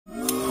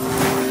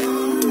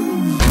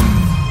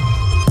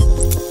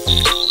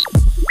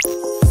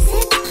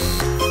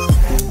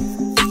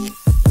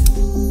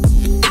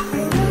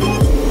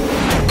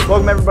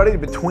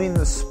Between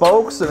the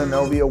Spokes and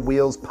Inovia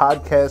Wheels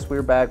podcast.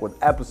 We're back with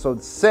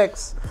episode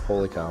 6.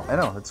 Holy cow. I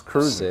know, it's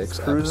cruising. 6 it's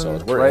cruising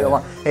episodes. We're right in.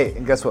 along. Hey,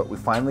 and guess what? We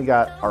finally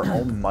got our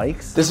own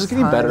mics. This is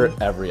getting time. better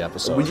every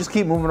episode. We just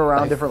keep moving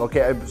around different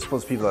locations. I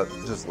suppose people that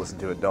just listen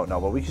to it don't know,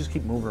 but we just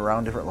keep moving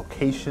around different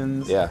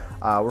locations. Yeah.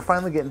 We're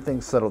finally getting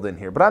things settled in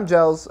here. But I'm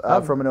Gels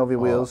from Inovia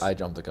Wheels. I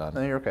jumped the gun.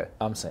 No, you're okay.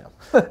 I'm Sam.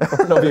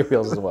 Inovia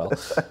Wheels as well.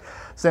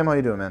 Sam, how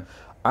you doing, man?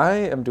 I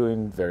am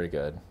doing very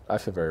good. I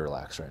feel very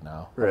relaxed right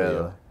now. How about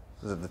you?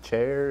 Is it the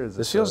chair?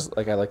 This feels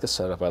like I like the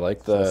setup. I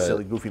like the the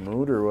silly, goofy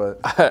mood, or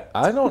what?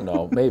 I don't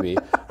know. Maybe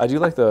I do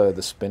like the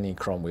spinny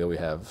chrome wheel we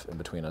have in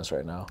between us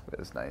right now. It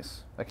is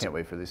nice. I can't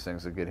wait for these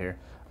things to get here.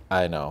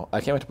 I know.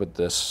 I can't wait to put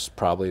this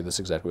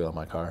exact wheel on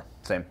my car.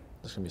 Same.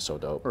 This is gonna be so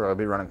dope. We're gonna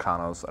be running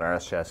Kanos on our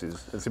S chassis.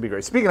 It's gonna be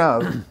great. Speaking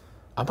of,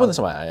 I'm putting this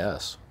on my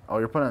IS. Oh,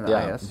 you're putting on the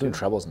Yeah, IS. I'm doing too?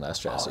 trebles in the S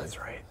chassis. Oh, that's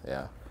right.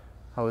 Yeah.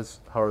 How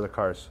are the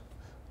cars?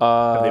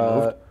 Have they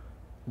moved?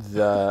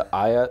 The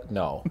IS,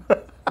 no.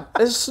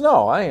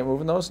 No, I ain't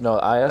moving those. No,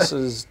 IS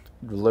is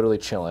literally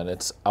chilling.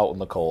 It's out in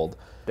the cold.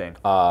 Dang.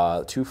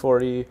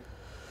 240.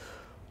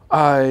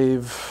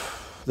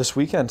 This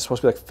weekend it's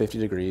supposed to be like 50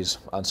 degrees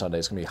on Sunday.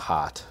 It's gonna be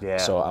hot. Yeah.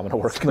 So I'm gonna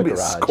work It's in the gonna be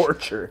garage. a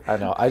scorcher. I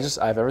know. I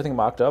have everything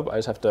mocked up. I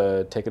just have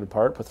to take it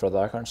apart, put thread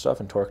lock on stuff,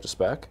 and torque to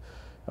spec.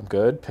 I'm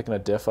good. Picking a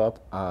diff up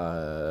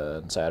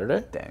on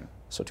Saturday. Dang.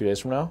 So 2 days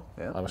from now.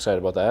 Yeah. I'm excited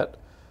about that.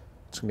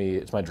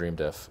 It's my dream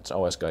diff. It's an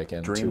OS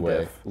Geiken Dream two-way.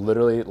 diff.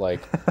 Literally,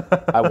 like,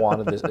 I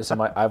wanted this.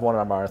 I've wanted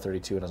an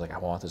R32, and I was like, I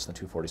want this in the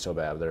 240 so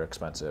bad. They're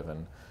expensive,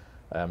 and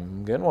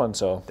I'm getting one.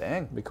 So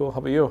Dang. be cool. How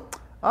about you?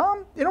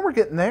 We're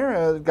getting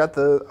there. Got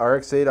the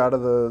RX-8 out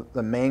of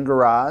the main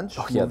garage.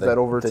 Oh yeah, moved that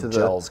over to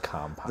Gels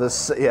compound.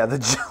 the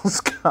Gels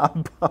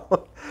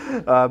compound.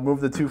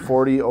 Moved the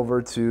 240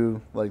 over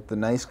to like the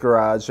nice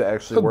garage to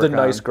actually work the on.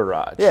 nice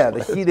garage. Yeah,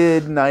 the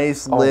heated,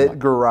 nice lit my-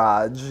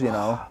 garage. You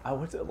know, I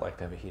would like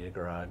to have a heated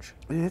garage.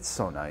 it's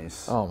so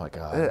nice. Oh my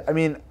god. I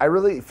mean, I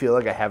really feel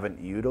like I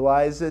haven't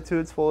utilized it to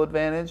its full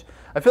advantage.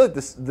 I feel like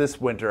this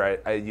winter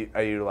I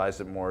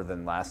utilized it more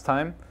than last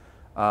time,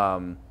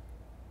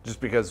 just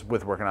because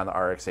with working on the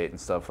RX-8 and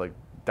stuff, like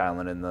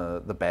dialing in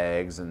the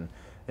bags and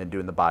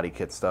doing the body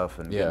kit stuff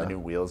and getting the new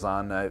wheels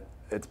on.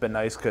 It's been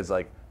nice because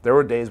like there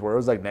were days where it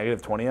was like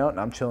negative 20 out and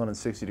I'm chilling in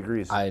 60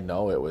 degrees. I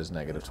know it was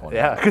negative 20.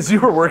 Yeah, because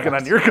you were working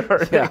on your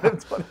car. Yeah.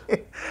 It's funny.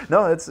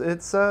 No, it's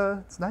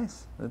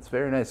nice. It's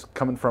very nice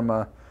coming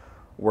from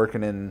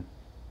working in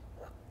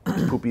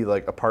poopy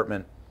like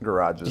apartment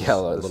garages. Yeah,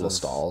 like little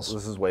stalls.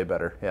 This is way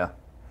better. Yeah.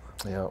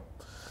 Yeah.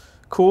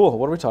 Cool.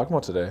 What are we talking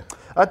about today?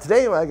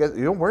 Today, I guess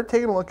we're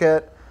taking a look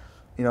at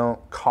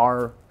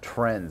car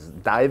trends,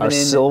 diving Our in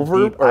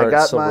silver deep. or I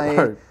got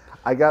silver-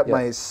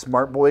 my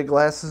smart boy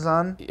glasses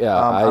on. Yeah,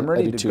 I'm I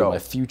ready do to too. go. My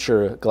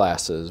future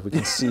glasses. We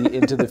can see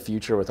into the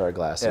future with our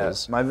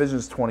glasses. Yeah, my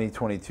vision's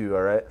 2022.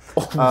 All right.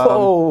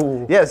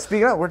 Whoa. Yeah.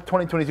 Speaking of, we're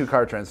 2022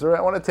 car trends. So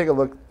I want to take a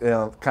look,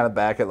 kind of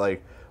back at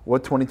like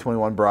what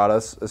 2021 brought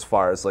us as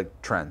far as like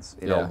trends.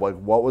 Like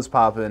what was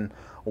popping,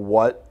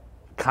 what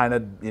kind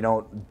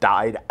of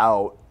died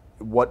out,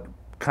 what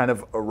kind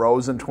of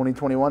arose in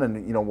 2021,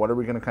 and what are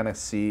we going to kind of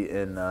see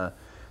in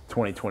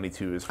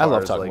 2022 as far as I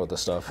love talking like, about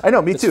this stuff. I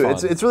know, me It's too. fun.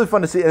 It's really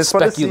fun to see. And it's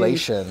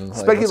Speculation. Fun to see, Like,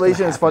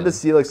 speculation. what's It's fun gonna to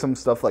see like some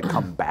stuff like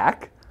come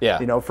back.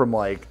 Yeah. From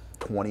like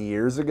 20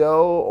 years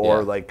ago, or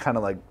Yeah. like kind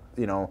of like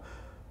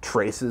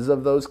traces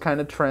of those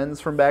kind of trends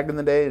from back in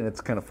the day, and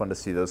it's kind of fun to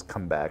see those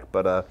come back.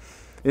 But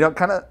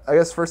kind of I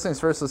guess first things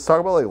first. Let's talk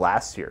about like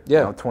last year.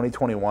 Yeah.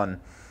 2021.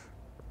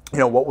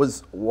 What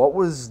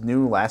was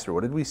new last year?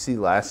 What did we see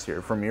last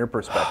year from your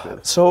perspective?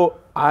 So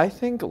I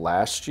think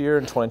last year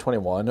in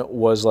 2021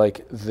 was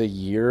like the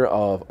year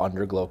of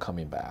Underglow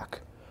coming back,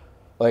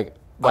 like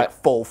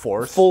Full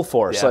force. Full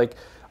force. Yeah. Like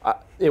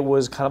it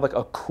was kind of like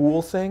a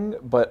cool thing,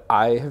 but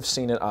I have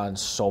seen it on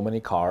so many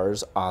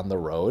cars on the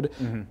road,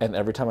 and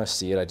every time I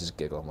see it, I just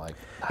giggle. I'm like,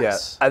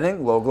 nice. Yeah, I think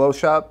Low Glow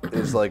Shop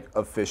is like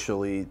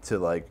officially to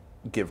like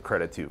give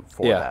credit to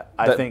for that.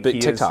 I think big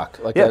he TikTok,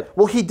 is, like yeah. that.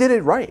 Well, he did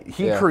it right.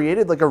 He Yeah.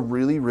 created like a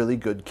really, really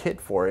good kit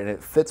for it, and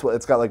it fits well.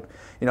 It's got like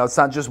it's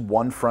not just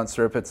one front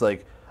strip. It's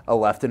like a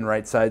left and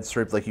right side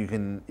strip. Like you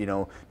can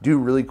do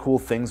really cool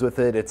things with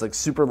it. It's like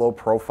super low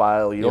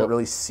profile. You don't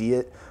really see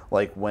it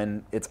like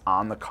when it's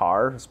on the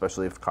car,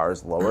 especially if the car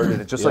is lowered,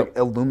 and it just like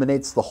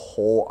illuminates the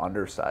whole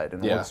underside,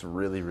 and it looks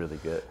really, really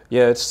good.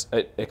 Yeah,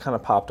 it kind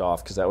of popped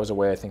off because that was a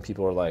way I think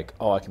people were like,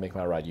 oh, I can make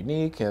my ride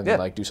unique and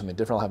like do something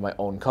different. I'll have my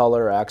own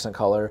color, accent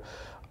color.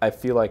 I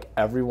feel like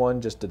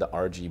everyone just did the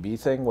RGB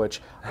thing,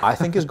 which I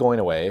think is going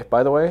away,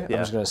 by the way. I'm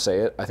just going to say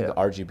it. I think the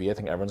RGB, I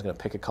think everyone's going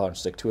to pick a color and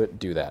stick to it.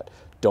 Do that.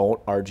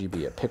 Don't RGB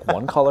it. Pick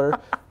one color,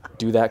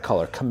 do that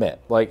color,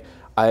 commit. Like,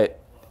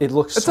 it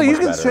looks so much you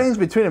can better. change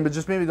between them, but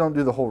just maybe don't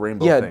do the whole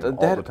rainbow thing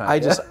all the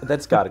time.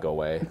 That's got to go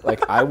away.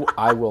 Like,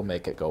 I will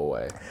make it go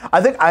away.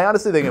 I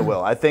honestly think it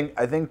will. I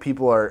think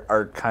people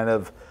are kind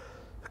of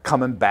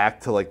coming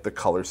back to like the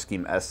color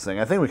scheme S thing.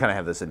 I think we kind of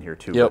have this in here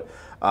too. Yep.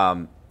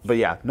 But, But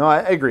yeah, no, I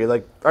agree.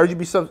 Like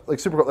RGB stuff, like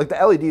super cool. Like the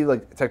LED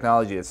like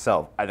technology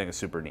itself, I think is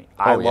super neat.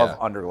 I love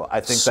underglow.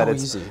 I think so that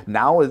it's easy.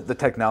 now the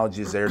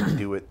technology is there to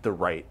do it the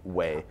right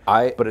way.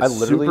 But it's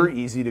super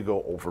easy to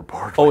go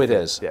overboard. Oh, it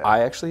is. Yeah. I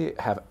actually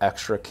have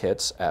extra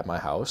kits at my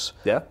house.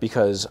 Yeah.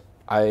 Because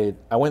I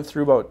went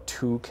through about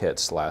 2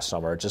 kits last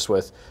summer just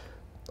with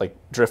like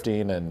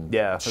drifting and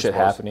shit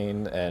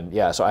happening, and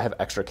so I have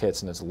extra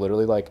kits, and it's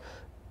literally like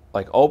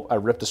oh, I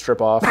ripped a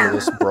strip off or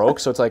this broke,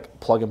 so it's like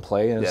plug and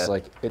play, and it's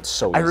like it's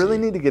so easy. I really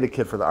need to get a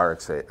kit for the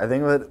RX-8. I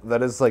think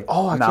that is like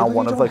I now can't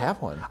one of don't like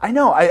have one. I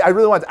know. I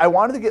really want. I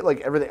wanted to get like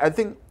everything. I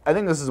think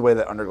this is the way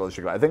that underglow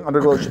should go. I think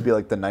underglow should be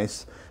like the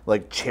nice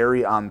like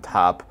cherry on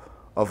top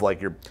of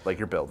like your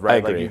build, right? I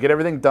agree. Like you get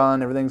everything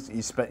done, everything's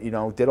you spent,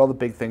 did all the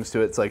big things to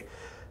it. It's like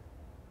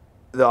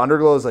the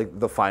underglow is like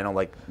the final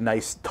like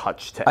nice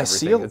touch to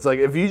everything. It's like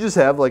if you just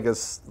have like a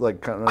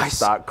kind of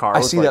stock car.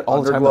 I see with, that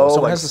all the time. Underglow,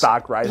 Someone like has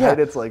stock ride height.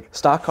 It's like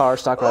stock car,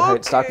 stock ride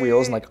height, stock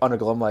wheels, and like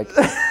underglow. I'm like,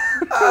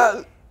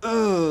 like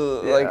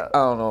I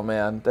don't know,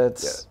 man.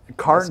 That's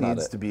car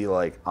needs to be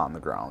like on the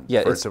ground.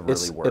 Yeah, for it to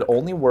really work. It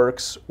only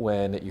works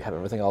when you have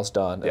everything else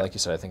done. And like you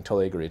said, I think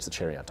totally agree. It's the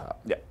cherry on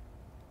top. Yeah.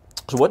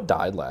 So what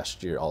died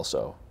last year?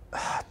 Also,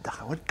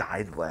 what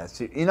died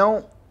last year?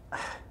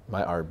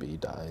 My RB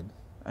died.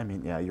 I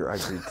mean, yeah, your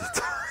RB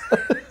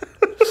did.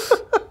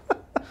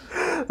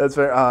 That's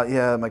fair.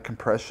 Yeah, my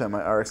compression,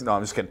 my RX. No,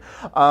 I'm just kidding.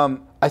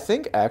 I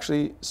think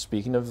actually,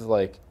 speaking of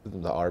like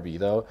the RB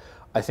though,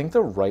 I think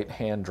the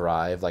right-hand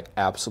drive, like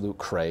absolute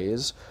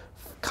craze,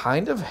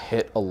 kind of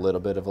hit a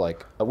little bit of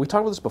like we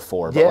talked about this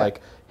before, but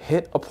like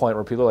hit a point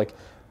where people are like,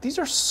 these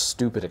are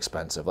stupid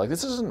expensive. Like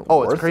this isn't.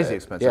 It's crazy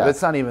expensive. Yeah.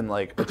 It's not even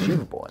like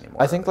achievable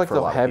anymore. I think like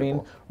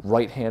having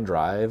right-hand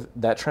drive,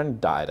 that trend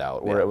died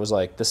out. Where it was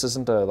like this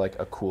isn't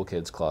a cool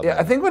kids club. Yeah,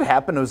 I think what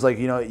happened was like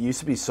it used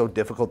to be so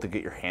difficult to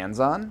get your hands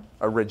on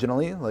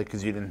originally, like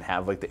because you didn't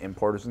have like the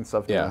importers and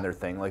stuff doing their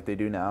thing like they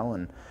do now,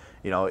 and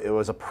it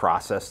was a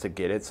process to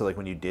get it. So like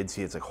when you did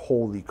see it, it's like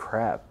holy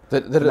crap.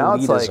 The now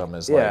elitism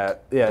is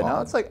like gone.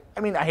 Now it's like I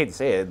mean I hate to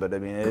say it, but I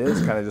mean it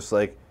is kind of just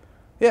like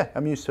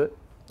I'm used to it.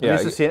 Yeah,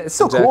 it's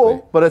still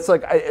cool, but it's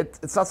like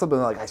it's not something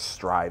like I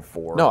strive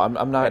for. No,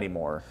 I'm not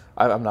anymore.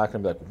 I'm not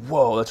going to be like,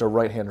 whoa, that's a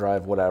right-hand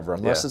drive, whatever.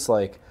 Unless it's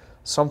like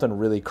something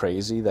really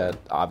crazy that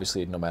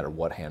obviously no matter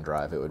what hand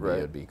drive it would be,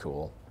 it would be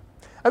cool.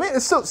 I mean,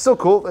 it's still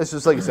cool. It's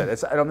just like you said.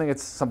 I don't think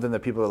it's something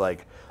that people are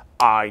like,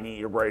 I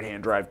need a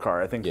right-hand drive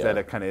car. I think that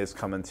it kind of is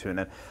coming to an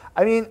end.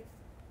 I mean,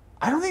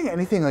 I don't think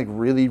anything like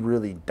really,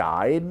 really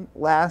died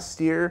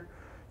last year.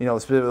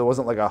 There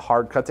wasn't like a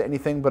hard cut to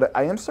anything, but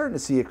I am starting to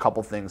see a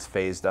couple things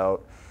phased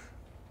out.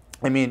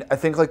 I mean, I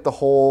think like the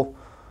whole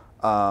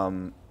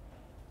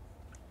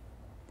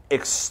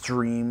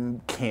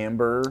extreme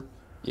camber,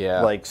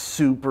 like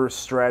super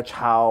stretch,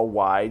 how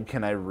wide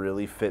can I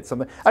really fit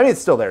something? I mean,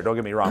 it's still there, don't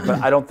get me wrong,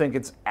 but I don't think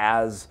it's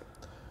as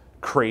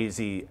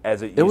crazy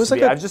as it used to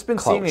be. I've just been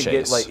seeing it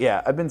get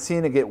I've been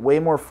seeing it get way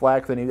more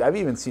flack than I've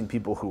even seen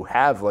people who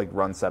have like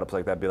run setups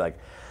like that be like,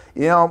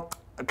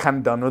 kind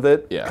of done with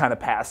it, kind of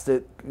past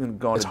it,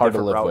 going it's a hard different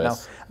to live route with. now.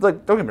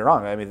 Like, don't get me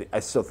wrong. I mean, I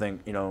still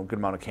think a good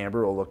amount of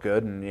camber will look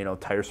good, and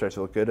tire stretch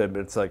will look good.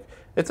 But it's like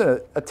it's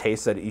a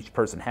taste that each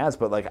person has.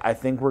 But like, I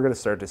think we're gonna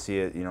start to see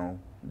it,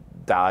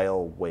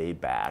 dial way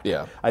back.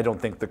 Yeah. I don't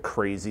think the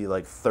crazy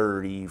like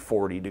 30,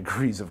 40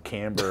 degrees of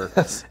camber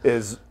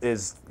is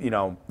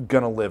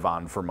gonna live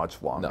on for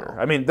much longer.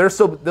 No. I mean,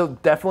 there'll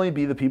definitely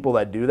be the people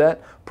that do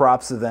that.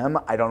 Props to them.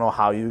 I don't know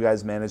how you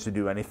guys manage to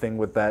do anything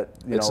with that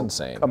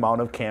insane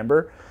amount of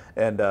camber.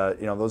 And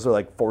those are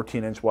like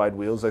 14-inch wide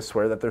wheels. I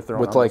swear that they're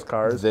throwing with on like those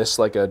cars. this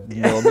like a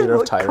millimeter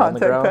of tire on the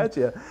ground. Patch,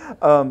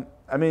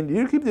 I mean,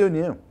 you keep doing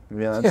you. I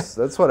mean,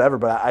 that's whatever.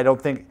 But I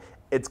don't think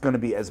it's going to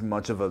be as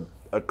much of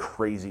a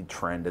crazy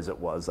trend as it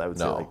was. I would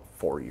say like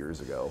 4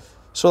 years ago.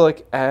 So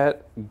like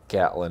at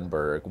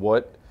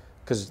Gatlinburg,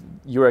 because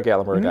you were at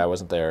Gatlinburg, I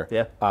wasn't there.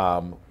 Yeah.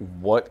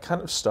 What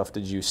kind of stuff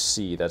did you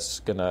see that's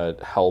gonna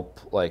help,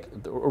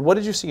 or what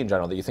did you see in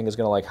general that you think is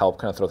gonna help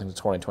kind of throw things to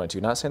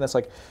 2022? Not saying that's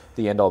like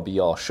the end all be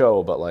all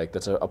show, but like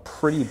that's a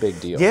pretty big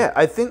deal. Yeah,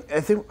 I think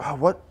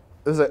what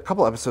it was a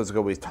couple episodes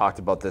ago we talked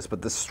about this,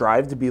 but the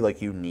strive to be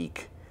like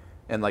unique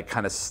and like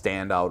kind of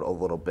stand out a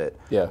little bit.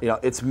 Yeah.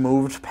 It's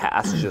moved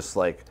past just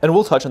like. And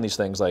we'll touch on these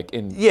things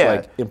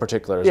in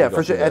particular. As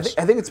for sure. I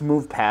think it's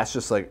moved past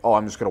just like,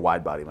 I'm just gonna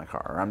wide body my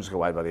car, or I'm just gonna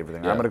wide body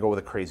everything. Or I'm gonna go with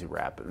a crazy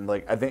wrap, and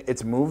like I think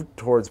it's moved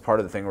towards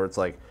part of the thing where it's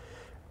like,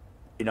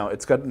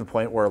 it's gotten to the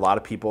point where a lot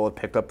of people have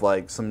picked up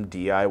like some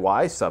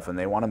DIY stuff and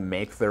they want to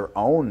make their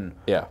own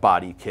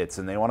body kits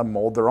and they want to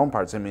mold their own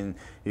parts. I mean,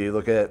 you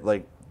look at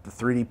like the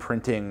 3D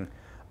printing.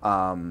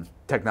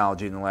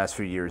 Technology in the last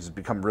few years has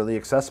become really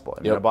accessible.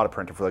 I mean, I bought a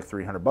printer for like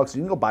 $300.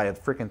 You can go buy a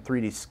freaking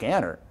 3D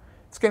scanner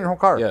Scan your whole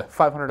car, Yeah.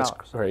 $500.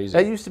 It's crazy.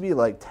 That used to be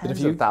like But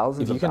tens of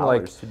thousands of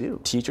dollars to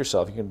do. Teach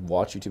yourself, you can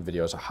watch YouTube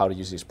videos of how to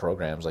use these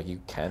programs. Like you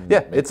can. Yeah,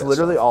 make it's that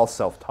literally stuff. all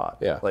self-taught.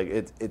 Yeah. Like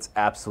it's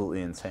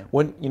absolutely insane.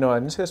 When I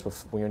didn't say this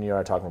before, when you and I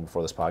were talking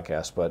before this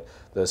podcast, but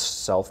the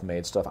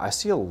self-made stuff, I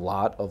see a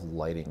lot of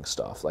lighting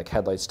stuff, like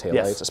headlights, taillights,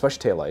 Yes.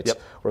 especially taillights,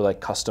 Yep. or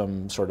like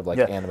custom sort of like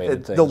Yeah,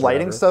 animated things. the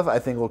lighting whatever. stuff I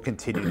think will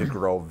continue to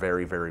grow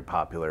very, very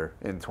popular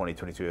in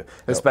 2022,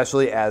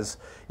 especially as,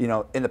 you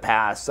know, in the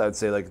past, I would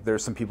say like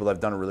there's some people that have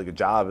done a really good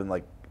job in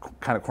like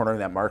kind of cornering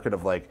that market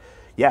of like,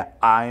 yeah,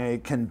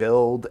 I can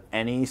build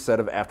any set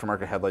of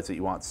aftermarket headlights that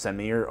you want. Send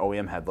me your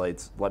OEM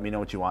headlights. Let me know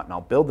what you want, and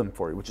I'll build them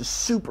for you, which is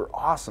super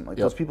awesome. Like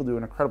those people do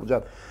an incredible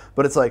job.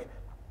 But it's like,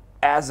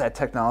 as that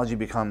technology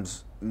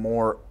becomes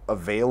more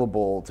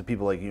available to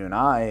people like you and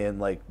I, and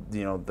like,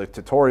 you know, the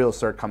tutorials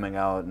start coming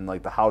out and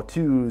like the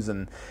how-tos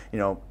and, you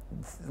know,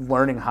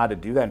 learning how to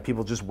do that, and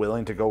people just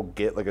willing to go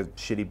get like a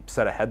shitty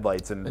set of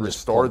headlights and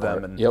restore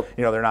them, and you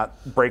know, they're not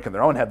breaking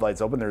their own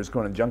headlights open, they're just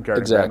going to junkyard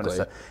and grabbing a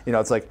set. You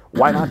know, it's like,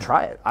 why not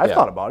try it? I've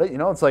thought about it, you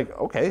know, it's like,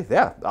 okay,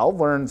 yeah, I'll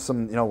learn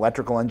some, you know,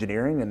 electrical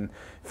engineering and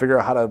figure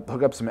out how to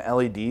hook up some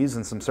LEDs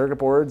and some circuit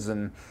boards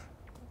and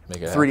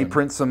 3D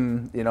print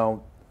some, you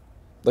know,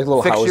 like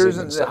little fixtures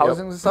housings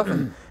and stuff,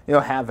 and, you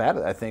know, have at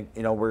it. I think,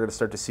 you know, we're going to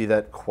start to see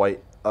that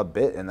quite a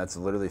bit, and that's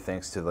literally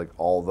thanks to like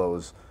all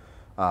those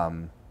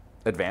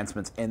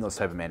advancements in those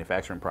type of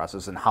manufacturing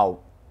process and how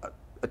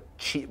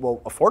cheap,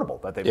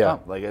 affordable that they've become.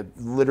 Like it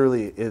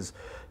literally is.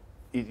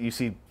 You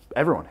see,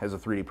 everyone has a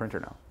 3D printer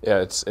now.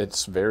 Yeah,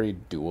 it's very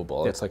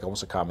doable. It's like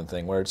almost a common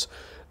thing where it's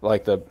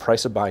like the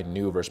price of buying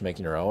new versus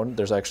making your own.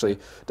 There's actually,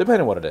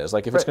 depending on what it is.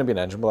 Like if it's going to be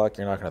an engine block,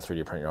 you're not going to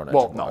 3D print your own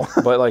engine block.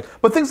 No. But like,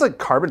 but things like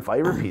carbon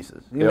fiber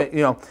pieces. You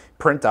know,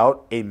 print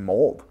out a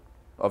mold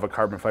of a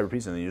carbon fiber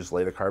piece, and then you just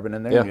lay the carbon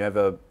in there, and you have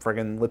a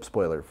friggin' lip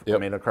spoiler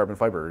made of carbon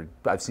fiber.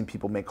 I've seen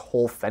people make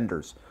whole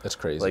fenders. That's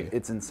crazy. Like,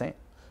 it's insane.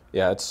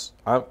 Yeah,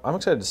 I'm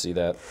excited to see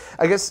that.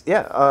 I guess,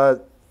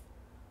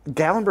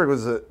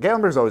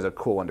 Gallenberg's always a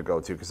cool one to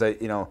go to, because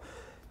I'm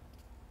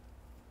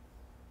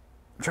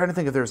trying to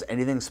think if there's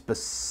anything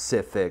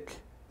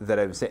specific that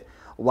I've seen.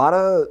 A lot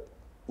of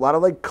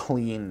like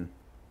clean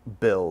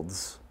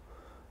builds.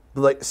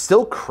 Like,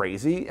 still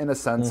crazy in a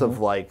sense of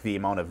like the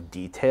amount of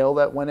detail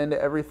that went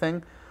into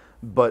everything,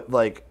 but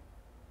like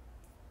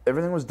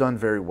everything was done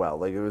very well.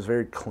 Like, it was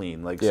very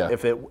clean. Like,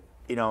 if it,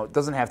 you know, it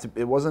doesn't have to.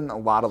 It wasn't a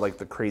lot of like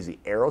the crazy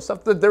aero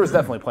stuff. There was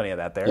definitely plenty of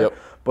that there,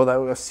 but I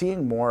was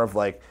seeing more of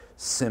like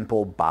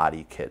simple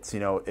body kits.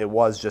 You know, it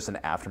was just an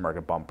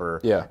aftermarket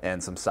bumper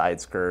and some side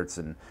skirts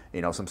and,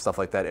 you know, some stuff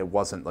like that. It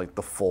wasn't like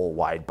the full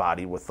wide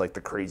body with like the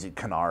crazy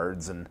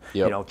canards and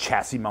you know,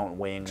 chassis mount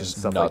wing just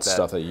and stuff nuts like that.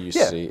 Stuff that you used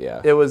to see.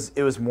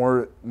 It was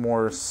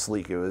more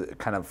sleek. It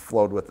kind of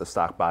flowed with the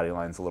stock body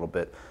lines a little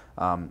bit.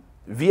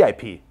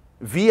 VIP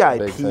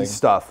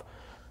stuff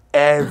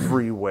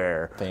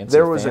everywhere.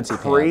 There was a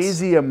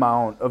crazy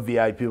amount of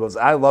VIP ones.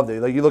 I loved it.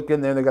 Like, you look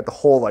in there, they got the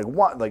whole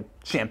like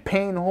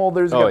champagne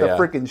holders. They got the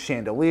freaking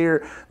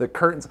chandelier, the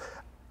curtains.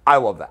 I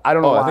love that. I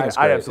don't know why.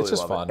 I absolutely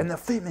love fun. it. And the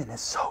fitment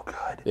is so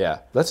good. Yeah,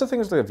 that's the thing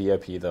with like a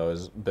VIP though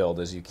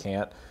is you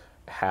can't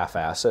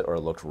half-ass it or it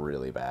looks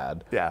really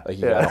bad. Yeah, like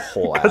you got a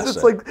whole ass. Because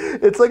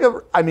it's like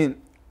I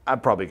mean,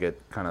 I'd probably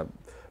get kind of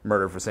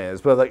murdered for saying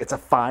this, but like it's a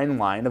fine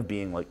line of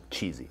being like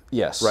cheesy.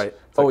 Yes. Right.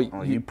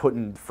 You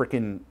putting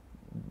freaking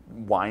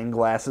wine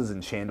glasses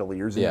and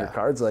chandeliers in your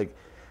car. It's like,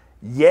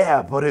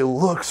 yeah, but it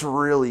looks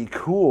really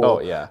cool. Oh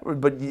yeah.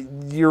 But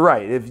you're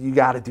right. If you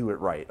got to do it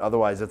right,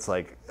 otherwise it's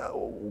like,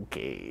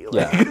 okay.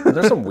 Yeah.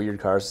 There's some weird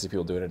cars to see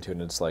people doing it too,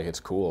 and it's like it's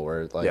cool.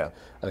 Where like I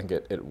think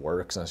it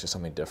works, and it's just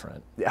something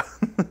different. Yeah.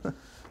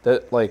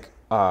 That like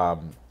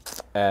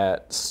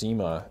at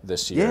SEMA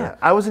this year. Yeah,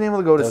 I wasn't able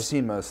to go to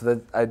SEMA, so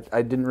that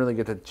I didn't really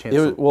get the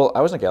chance. Well,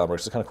 I was at Gallenberg,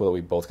 so it's kind of cool that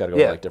we both got to go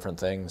to like different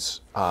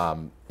things.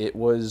 It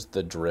was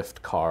the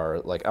drift car,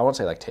 like I won't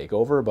say like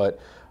takeover, but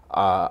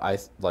I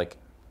like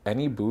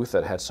any booth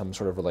that had some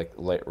sort of like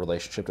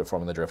relationship to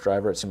Formula Drift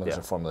driver. It seemed like there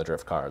was a Formula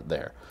Drift car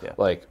there,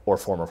 like or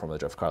former Formula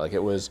Drift car. Like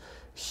it was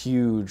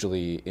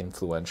hugely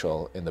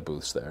influential in the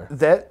booths there.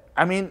 That,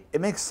 I mean,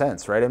 it makes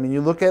sense, right? I mean,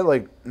 you look at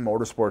like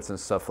motorsports and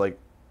stuff, like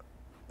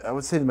I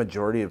would say the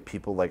majority of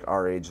people like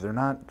our age, they're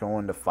not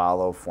going to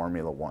follow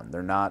Formula One.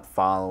 They're not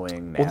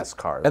following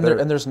NASCAR.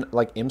 And there's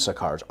like IMSA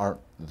cars aren't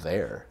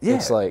there. Yeah,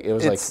 it's like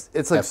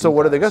so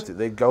what do they go to?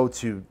 They go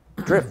to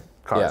drift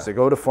cars. They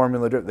go to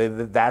Formula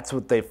Drift. That's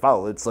what they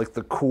follow. It's like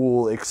the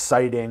cool,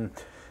 exciting,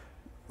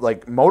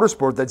 like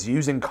motorsport that's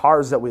using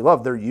cars that we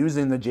love. They're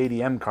using the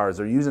JDM cars.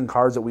 They're using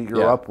cars that we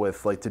grew up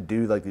with, like to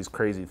do like these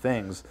crazy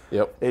things.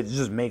 Yep. It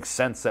just makes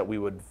sense that we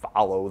would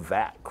follow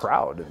that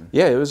crowd.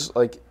 Yeah, it was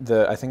like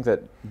I think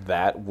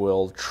that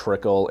will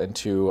trickle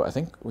into. I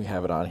think we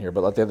have it on here,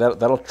 but like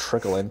that'll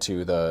trickle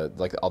into the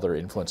like other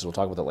influences. We'll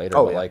talk about that later.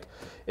 But like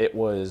it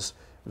was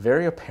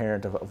very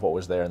apparent of what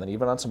was there, and then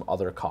even on some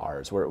other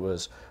cars where it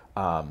was,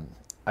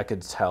 I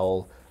could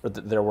tell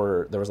there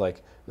was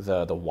like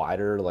the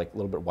wider, like a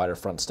little bit wider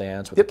front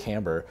stance with the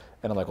camber,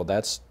 and I'm like, well,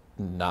 that's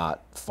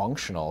not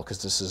functional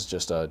because this is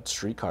just a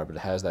street car, but it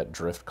has that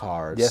drift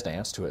car Yeah.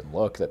 stance to it and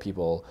look that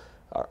people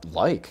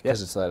like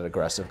because it's that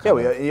aggressive.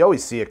 You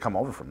always see it come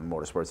over from the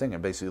motorsports thing,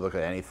 and basically look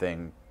at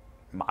anything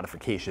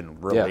modification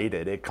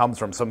related. It comes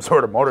from some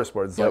sort of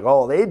motorsport. It's like,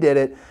 oh, they did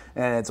it,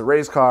 and it's a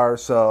race car,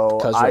 so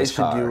I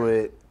should do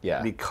it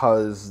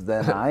because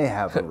then I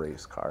have a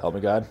race car. Help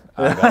me God,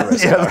 I got a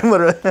race car.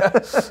 Literally.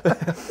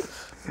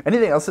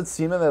 Anything else at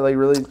SEMA that like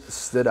really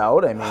stood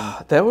out? I mean,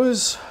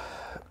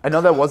 I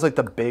know that was like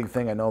the big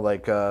thing. I know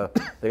like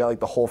they got like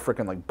the whole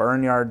freaking like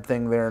Burnyard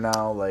thing there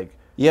now. Like,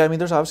 yeah, I mean,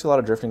 there's obviously a lot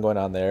of drifting going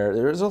on there.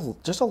 There's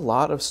just a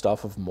lot of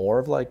stuff of more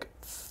of like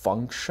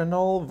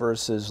functional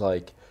versus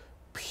like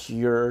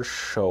pure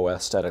show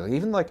aesthetic. Like,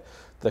 even like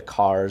the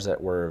cars that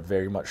were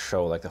very much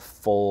show, like the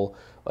full,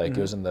 like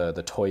it was in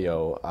the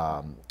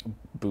Toyo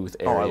booth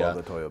area. Oh, I love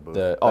the Toyo booth.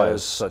 It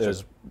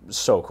was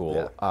so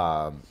cool.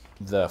 Yeah.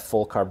 The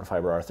full carbon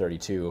fiber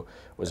R32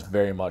 was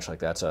very much like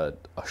that's a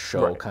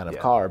show kind of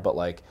car, but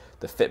like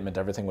the fitment,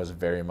 everything was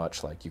very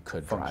much like you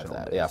could drive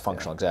that. Based, yeah,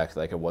 functional, exactly.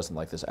 Like it wasn't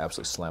like this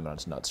absolutely slamming on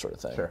its nuts sort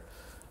of thing. Sure.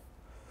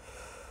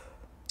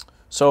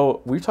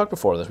 So we talked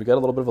before this. We got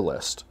a little bit of a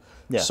list.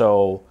 Yeah.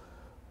 So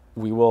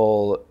we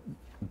will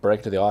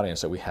break to the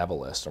audience that we have a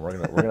list, and we're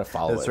gonna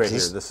follow It's it. right here.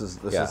 This is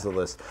the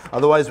list.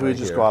 Otherwise, we would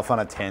just go off on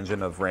a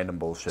tangent of random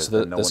bullshit,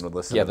 and no one would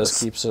listen. Yeah, to this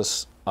keeps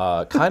us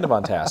kind of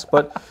on task.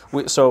 But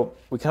we kind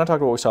of talked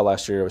about what we saw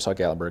last year. We saw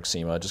Gatlinburg,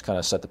 SEMA, just kind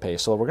of set the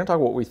pace. So we're gonna talk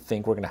about what we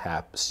think we're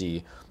gonna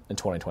see in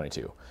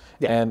 2022.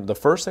 Yeah. And the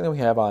first thing that we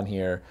have on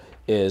here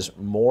is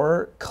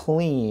more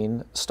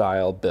clean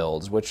style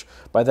builds, which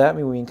by that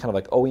we mean kind of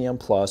like OEM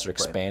plus or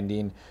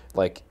expanding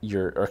like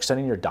or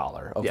extending your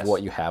dollar of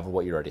what you have and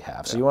what you already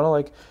have. So you want to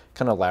like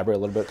kind of elaborate a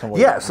little bit? Kind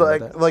of so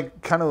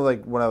like kind of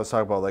like when I was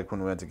talking about like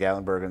when we went to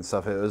Gatlinburg and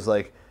stuff, it was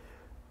like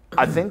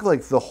I think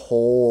like the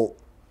whole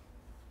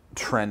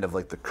trend of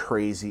like the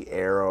crazy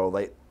aero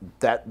like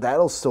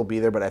that'll still be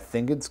there, but I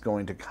think it's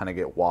going to kind of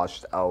get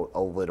washed out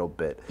a little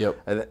bit.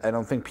 Yep. I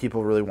don't think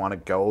people really want to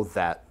go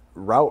that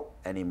route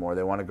anymore.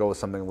 They want to go with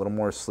something a little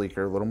more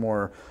sleeker, a little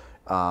more,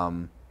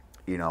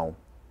 you know,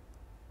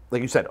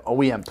 like you said,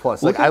 OEM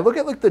plus. Like I look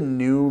at like the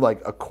new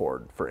like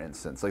Accord, for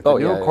instance, like the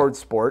new Accord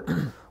Sport,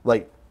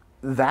 like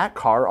that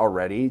car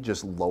already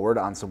just lowered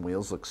on some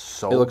wheels looks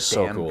so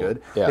damn cool.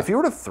 good. Yeah. If you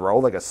were to throw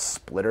like a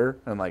splitter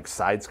and like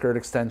side skirt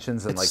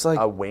extensions and like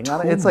a wing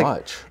on it, it's much.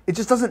 like it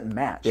just doesn't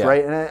match,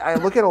 right? And I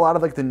look at a lot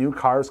of like the new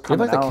cars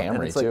coming out. Like the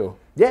Camry too.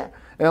 Yeah,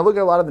 and I look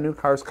at a lot of the new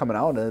cars coming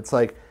out, and it's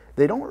like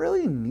they don't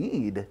really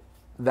need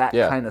that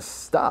kind of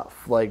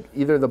stuff. Like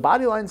either the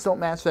body lines don't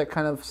match that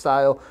kind of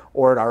style,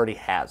 or it already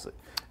has it.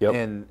 Yep.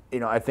 And you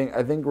know, I think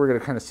we're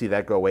gonna kind of see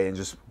that go away and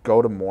just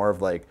go to more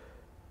of like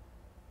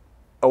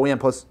OEM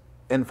plus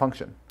in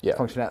function. Yeah.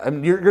 Functionality. I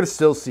mean, you're gonna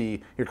still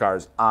see your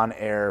cars on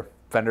air,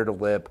 fender to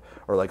lip,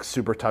 or like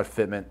super touch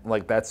fitment.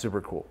 Like that's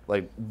super cool.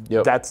 Like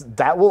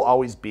that will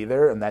always be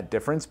there, and that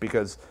difference,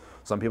 because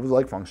some people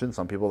like function,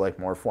 some people like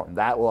more form.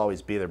 That will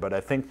always be there. But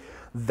I think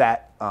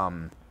that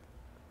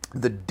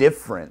the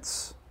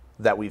difference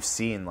that we've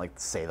seen, like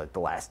say like the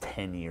last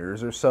 10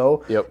 years or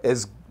so,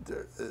 is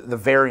the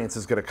variance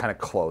is going to kind of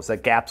close.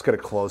 That gap's going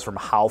to close from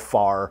how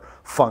far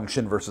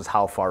function versus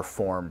how far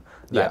form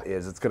that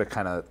is. It's going to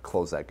kind of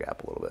close that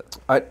gap a little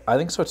bit. I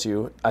think so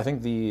too. I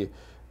think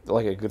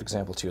like a good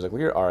example too is like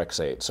look at your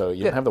RX-8. So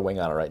you don't have the wing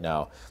on it right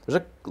now.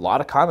 There's a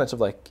lot of comments of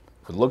like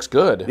it looks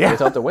good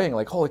without the wing.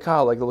 Like holy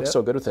cow, like it looks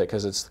so good with it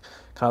because it's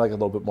kind of like a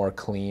little bit more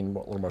clean, a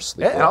little more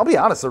sleek. And I'll be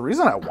honest, the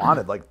reason I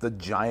wanted like the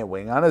giant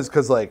wing on it is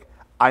because like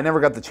I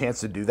never got the chance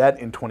to do that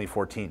in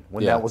 2014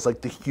 when that was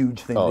like the huge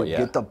thing to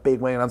get the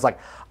big wing. And I was like,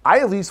 I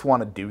at least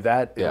want to do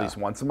that at least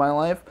once in my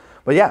life.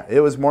 But yeah,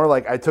 it was more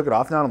like I took it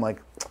off now and I'm like,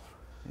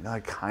 you know, I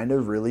kind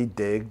of really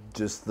dig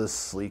just the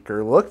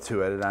sleeker look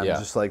to it. And I'm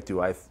just like,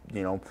 do I,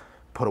 you know,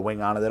 put a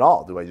wing on it at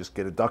all? Do I just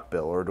get a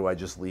duckbill or do I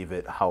just leave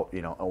it how,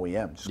 you know,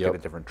 OEM, just get a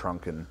different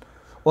trunk and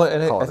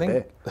I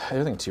think the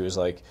other thing too is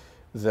like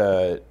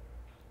you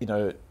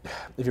know,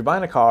 if you're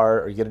buying a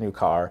car or you get a new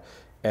car,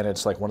 and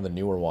it's like one of the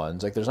newer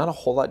ones, like there's not a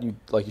whole lot you,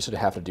 like you said,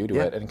 have to do to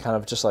it, and kind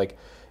of just like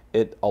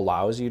it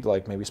allows you to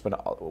like maybe spend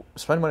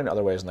money in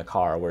other ways in the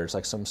car, where it's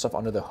like some stuff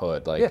under the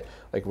hood, like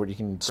where you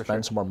can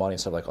spend some more money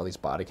instead of like all these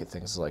body kit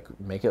things, like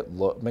make it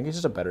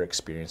just a better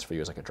experience for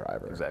you as like a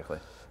driver. Exactly.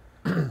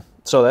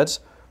 So that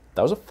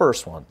was the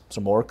first one.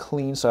 So more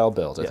clean style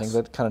builds. I think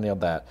that kind of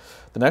nailed that.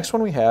 The next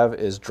one we have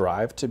is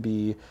drive to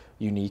be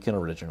unique and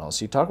original.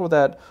 So you talk about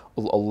that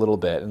a little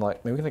bit, and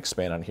like maybe we can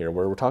expand on here,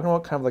 where we're talking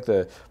about kind of like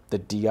the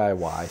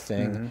DIY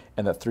thing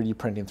and that 3D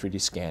printing,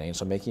 3D scanning.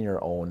 So making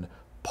your own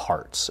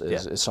parts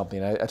is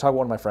something. I talk with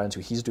one of my friends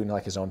who he's doing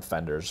like his own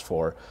fenders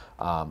for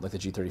like the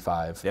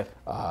G35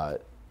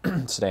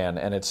 sedan,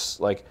 and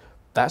it's like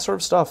that sort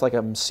of stuff. Like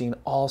I'm seeing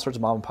all sorts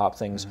of mom and pop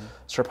things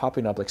start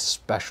popping up, like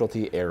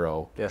specialty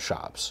aero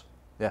shops.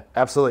 Yeah,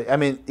 absolutely. I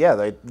mean,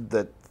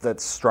 that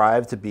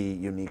strive to be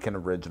unique and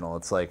original.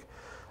 It's like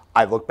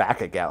I look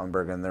back at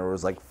Gatlinburg and there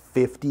was like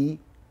 50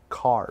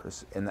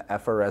 cars in the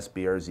FRS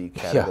BRZ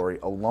category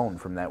alone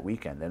from that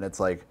weekend, and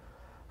it's like,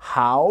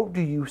 how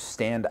do you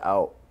stand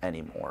out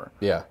anymore?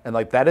 Yeah. And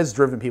like that has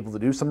driven people to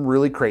do some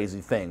really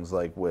crazy things,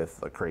 like with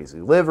like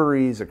crazy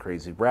liveries or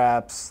crazy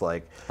wraps,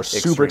 like or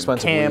super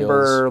expensive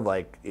camber, wheels.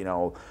 like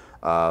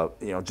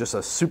just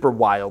a super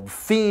wild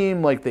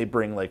theme. Like they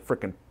bring like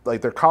freaking like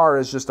their car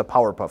is just a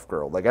Powerpuff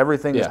Girl. Like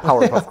everything is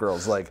Powerpuff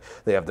Girls. Like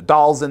they have the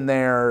dolls in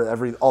there.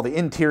 All the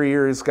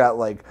interiors got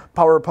like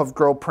Powerpuff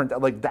Girl print.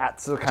 Like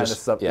that's the kind of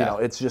stuff. Yeah.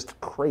 It's just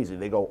crazy.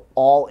 They go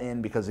all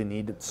in because they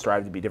need to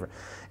strive to be different.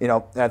 And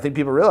I think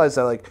people realize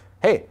that like,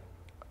 hey,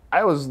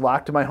 I was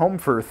locked in my home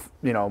for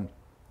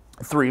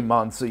 3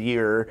 months, a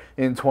year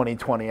in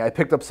 2020. I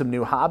picked up some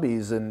new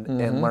hobbies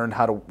and learned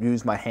how to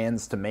use my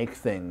hands to make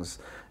things.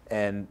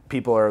 And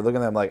people are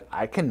looking at them like,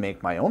 I can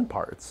make my own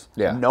parts.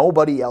 Yeah.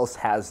 Nobody else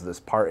has this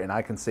part, and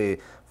I can say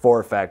for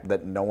a fact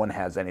that no one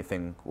has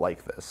anything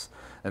like this.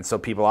 And so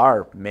people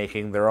are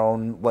making their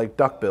own like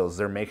duckbills.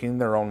 They're making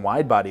their own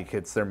wide body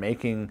kits. They're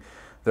making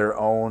their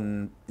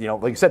own,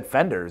 like you said,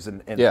 fenders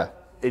and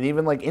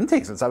even like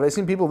intakes and stuff. I've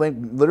seen people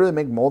literally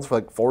make molds for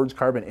like forged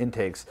carbon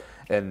intakes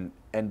and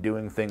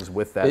doing things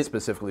with that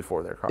specifically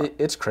for their car.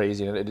 It's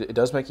crazy, and it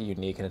does make it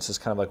unique, and it's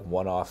just kind of like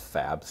one-off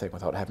fab thing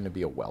without having to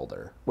be a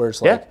welder. Where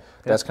it's like,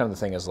 that's kind of the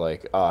thing is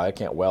like, I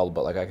can't weld,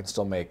 but like I can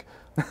still make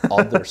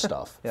other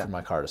stuff for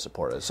my car to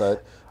support it. So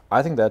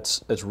I think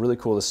it's really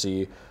cool to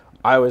see.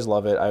 I always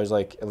love it. I was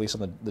like, at least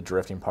on the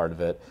drifting part of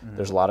it,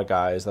 there's a lot of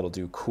guys that'll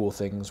do cool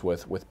things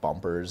with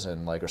bumpers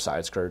and like or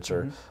side skirts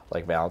or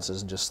like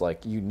balances and just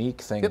like unique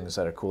things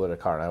that are cool in a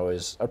car. And I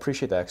always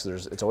appreciate that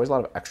because it's always a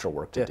lot of extra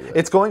work to do it.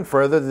 It's going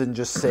further than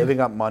just saving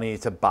up money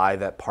to buy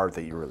that part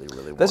that you really,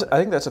 really want. I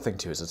think that's the thing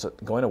too, is it's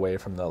going away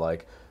from the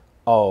like,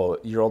 oh,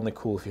 you're only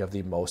cool if you have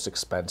the most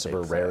expensive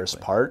or rarest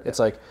part. It's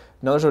like,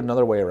 no, there's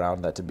another way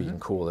around that to being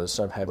cool. Is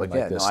I'm having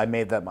like this. No, I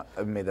made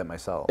that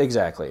myself.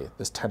 Exactly.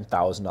 This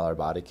 $10,000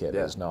 body kit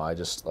is I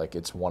just like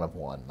it's one of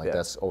one. Like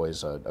that's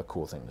always a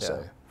cool thing to say.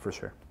 For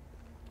sure.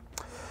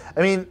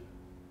 I mean,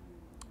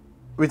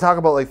 we talk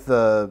about like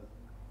the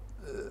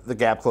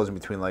gap closing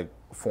between like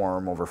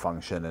form over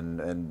function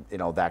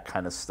and that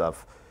kind of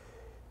stuff.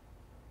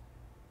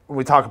 When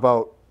we talk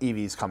about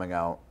EVs coming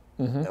out,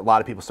 a lot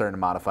of people starting to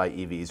modify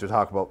EVs. We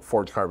talk about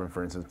forged carbon,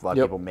 for instance. A lot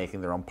of people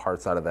making their own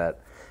parts out of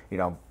that.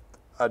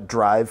 A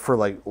drive for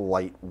like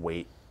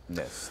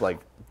lightweightness. Like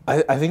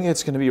I think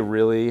it's going to be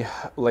really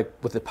like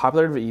with the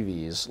popularity of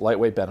EVs,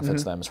 lightweight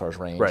benefits them as far as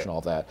range and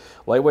all that.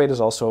 Lightweight is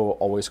also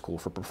always cool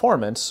for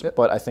performance,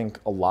 but I think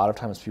a lot of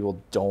times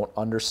people don't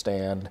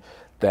understand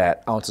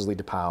that ounces lead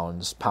to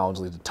pounds,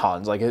 pounds lead to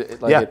tons.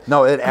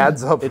 It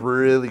adds up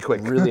really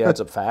quick. It really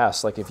adds up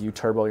fast. Like if you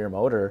turbo your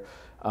motor,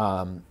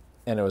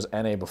 and it was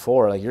NA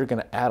before, like you're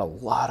going to add a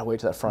lot of weight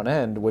to that front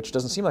end, which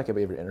doesn't seem like it'd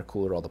be able to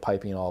intercooler, all the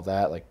piping and all of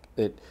that, like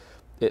the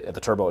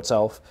turbo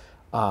itself,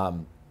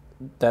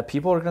 that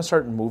people are going to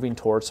start moving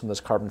towards some of this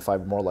carbon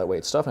fiber, more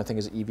lightweight stuff. And I think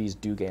as EVs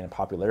do gain in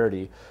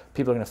popularity,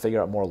 people are going to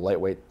figure out more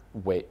lightweight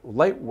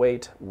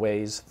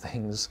ways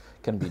things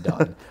can be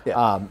done,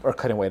 or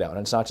cutting weight out. And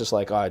it's not just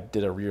like, I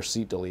did a rear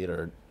seat delete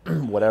or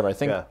whatever. I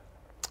think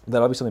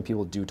that'll be something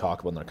people do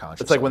talk about in their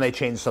conscious. It's like when they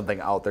change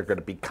something out, they're going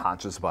to be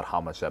conscious about how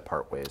much that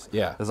part weighs.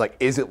 Yeah. It's like,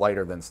 is it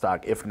lighter than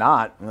stock? If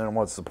not, then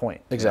what's the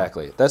point?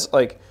 Exactly. That's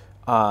like,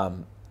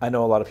 I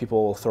know a lot of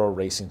people throw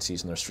racing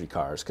seats in their street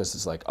cars because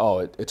it's like, oh,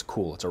 it's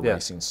cool. It's a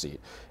racing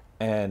seat.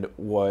 And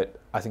what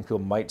I think people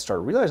might start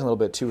realizing a little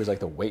bit too is like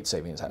the weight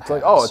savings that has.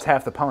 Like, oh, it's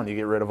half the pound. You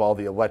get rid of all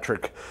the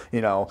electric,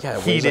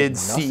 heated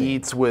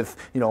seats with,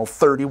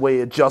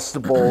 30-way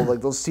adjustable. Like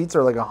those seats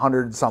are like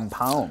 100-some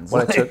pounds.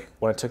 When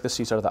I took the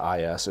seats out of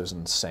the IS, it was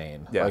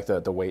insane. Yeah. Like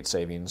the weight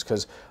savings,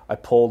 because I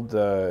pulled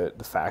the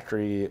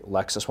factory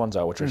Lexus ones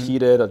out, which are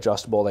heated,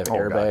 adjustable. They have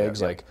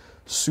airbags, like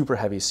super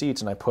heavy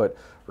seats, and I put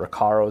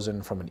Recaros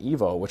in from an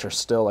Evo, which are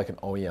still like an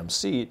OEM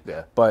seat,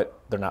 but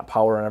they're not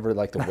power and ever.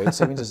 Like the weight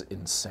savings is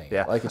insane.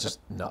 Like it's just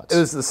nuts. It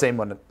was the same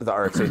one, the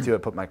RX-8 too. I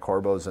put my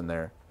Corbos in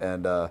there,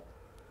 and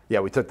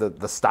we took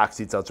the stock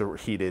seats out, so were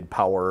heated,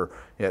 power.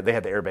 Yeah, they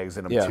had the airbags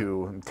in them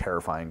too. And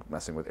terrifying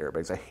messing with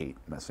airbags. I hate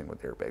messing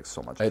with airbags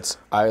so much.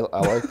 I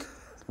like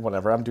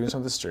whenever I'm doing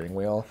something with the steering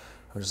wheel,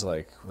 I'm just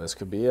like, this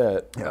could be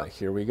it. Yeah. Like,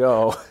 here we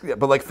go. Yeah,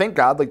 but like, thank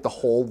God, like the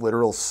whole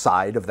literal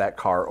side of that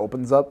car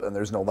opens up, and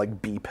there's no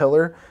like B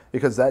pillar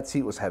because that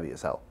seat was heavy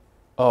as hell.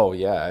 Oh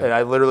yeah. And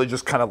I literally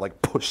just kind of like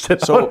pushed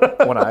it. So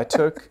when I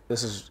took,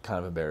 this is kind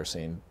of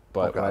embarrassing,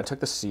 but when I took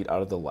the seat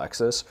out of the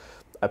Lexus,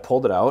 I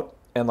pulled it out,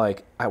 and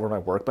like where my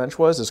workbench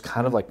was is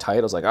kind of like tight.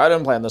 I was like, I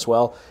didn't plan this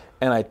well.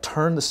 And I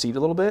turned the seat a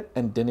little bit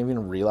and didn't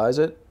even realize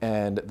it.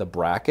 And the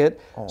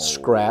bracket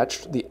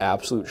scratched the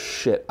absolute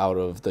shit out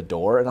of the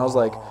door. And I was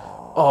like,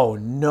 oh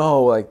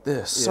no, like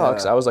this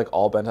sucks. I was like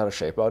all bent out of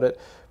shape about it.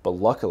 But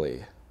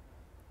luckily,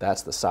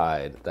 that's the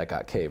side that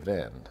got caved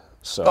in.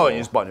 So you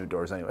just bought new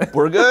doors anyway.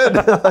 We're good.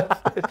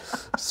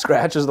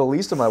 Scratch is the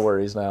least of my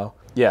worries now.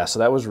 Yeah, so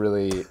that was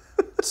really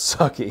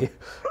sucky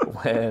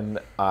when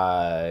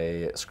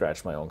I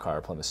scratched my own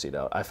car pulling the seat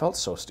out. I felt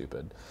so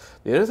stupid.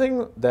 The other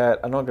thing that,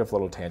 I know I'm going to have a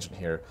little tangent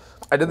here.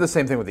 I did the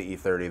same thing with the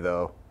E30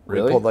 though.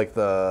 Really? We pulled like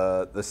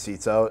the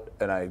seats out,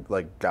 and I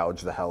like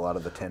gouged the hell out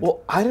of the tint.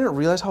 Well, I didn't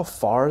realize how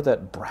far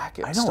that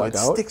bracket stuck out. I know, it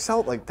sticks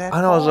out like that.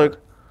 I know, I was like,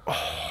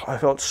 oh, I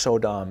felt so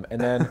dumb. And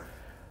then,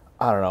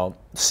 I don't know,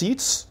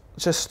 seats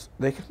just,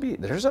 they're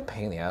just a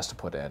pain in the ass to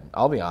put in.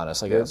 I'll be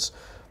honest. Like, it's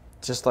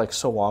just like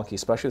so wonky,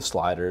 especially with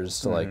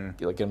sliders to like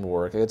get them to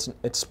work.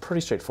 It's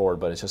pretty straightforward,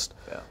 but it's just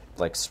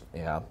like,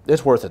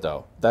 it's worth it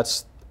though.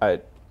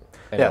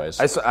 Anyways.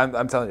 Yeah,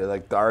 I'm telling you,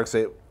 like the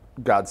RX-8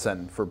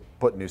 godsend for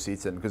putting new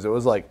seats in, because it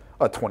was like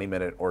a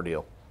 20-minute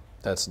ordeal.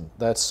 That's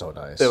so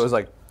nice. It was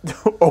like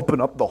open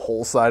up the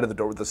whole side of the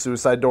door with the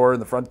suicide door in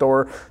the front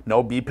door,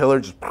 no B pillar,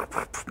 just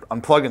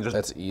unplug and just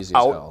that's easy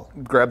out, as hell.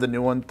 Grab the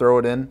new one, throw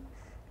it in.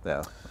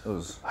 Yeah, it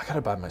was. I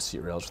gotta buy my seat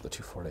rails for the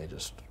 240.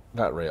 Just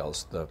not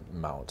rails, the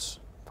mounts.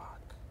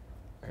 Fuck.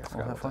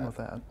 I'll have fun with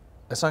that.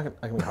 It's not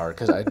gonna be hard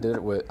because I did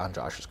it on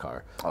Josh's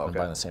car. Oh, okay. I'm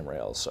buying the same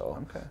rails,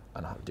 so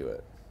I know how to do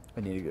it.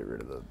 I need to get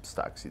rid of the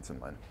stock seats in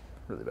mine,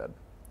 really bad.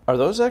 Are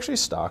those actually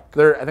stock?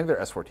 I think they're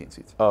S14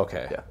 seats. Oh,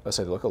 okay. Yeah. Let's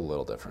say they look a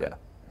little different.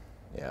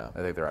 Yeah.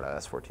 I think they're out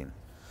of S14,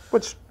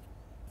 which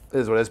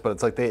is what it is. But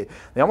it's like they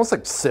almost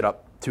like sit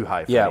up too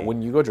high. For me.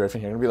 When you go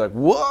drifting, you're gonna be like,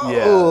 whoa.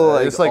 Yeah.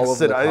 Like,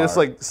 I just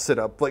like sit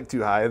up like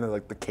too high, and then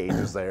like the cage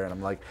is there, and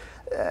I'm like,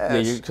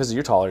 because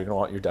you're taller,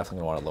 you're definitely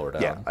gonna want to lower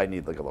down. Yeah, I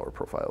need like a lower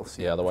profile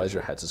seat. Yeah, otherwise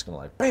your head's just gonna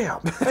like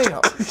bam,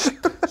 bam,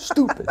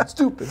 stupid.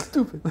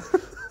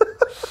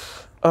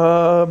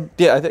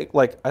 I think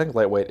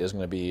lightweight is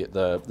going to be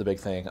the big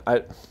thing.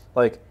 I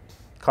like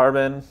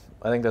carbon.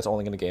 I think that's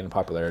only going to gain in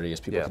popularity as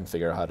people can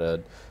figure out how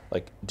to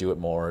like do it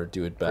more,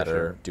 do it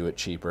better, do it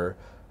cheaper.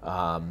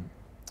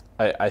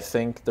 I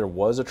think there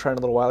was a trend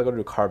a little while ago to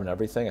do carbon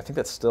everything. I think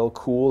that's still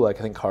cool. Like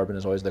I think carbon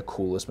is always the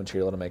coolest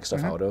material to make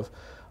stuff out of.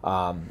 But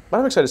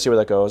I'm excited to see where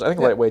that goes. I think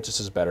lightweight just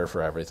is better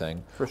for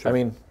everything. For sure. I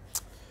mean,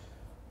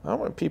 I don't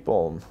want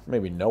people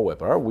maybe know it,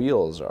 but our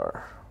wheels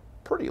are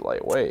pretty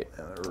lightweight.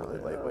 Yeah, they're really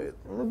lightweight.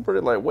 We're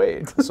pretty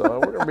lightweight, so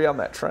we're gonna be on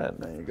that trend.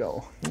 There you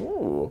go.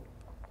 Ooh.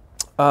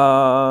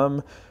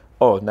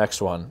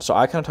 Next one. So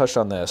I kind of touched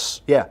on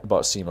this.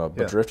 About SEMA,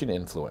 but drifting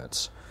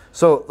influence.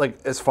 So, like,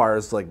 as far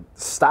as like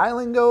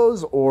styling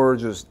goes, or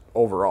just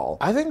overall?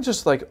 I think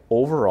just like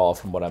overall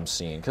from what I'm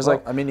seeing, because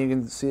I mean, you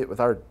can see it with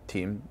our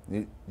team.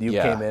 You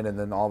came in, and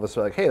then all of us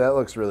are like, "Hey, that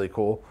looks really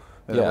cool."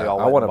 And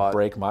I want to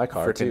break my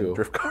car too.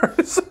 Drift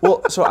cars.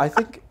 Well, so I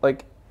think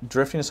like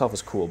drifting itself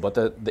is cool, but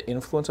the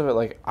influence of it,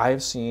 like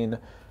I've seen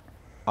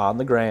on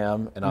the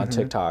gram and on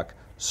TikTok,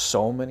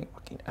 so many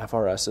fucking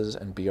FRSs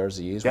and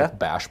BRZs with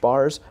bash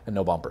bars and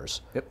no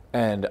bumpers.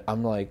 And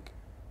I'm like,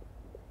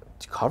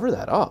 cover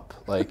that up.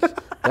 Like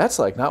that's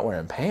like not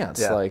wearing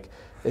pants. Like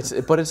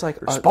but it's like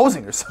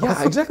exposing yourself.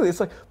 Yeah, exactly. It's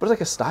like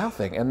a style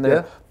thing, and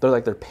they're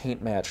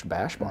paint matched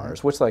bash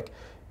bars, which like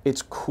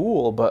it's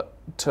cool, but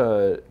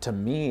to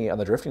me on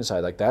the drifting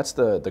side, like that's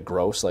the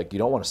gross. Like you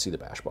don't want to see the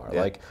bash bar.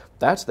 Like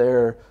that's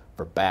there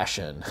for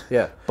bashing.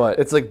 Yeah, but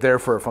it's like there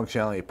for a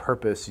functionality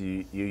purpose.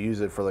 You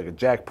use it for like a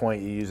jack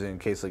point. You use it in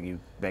case like you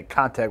make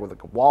contact with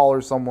like a wall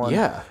or someone.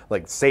 Yeah,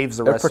 like saves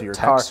the rest of your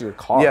car. Your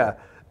car. Yeah.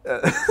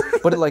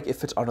 But it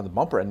fits under the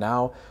bumper, and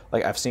now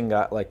like I've seen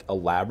like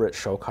elaborate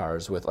show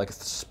cars with like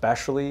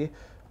especially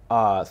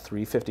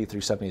 350,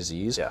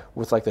 370Zs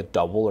with like the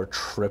double or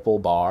triple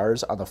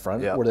bars on the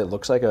front where it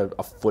looks like a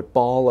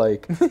football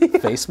like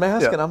face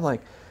mask, and I'm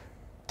like,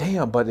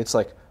 damn! But it's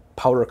like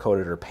powder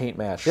coated or paint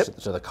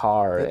matched to the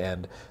car,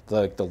 and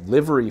the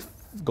livery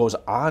goes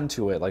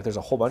onto it. Like there's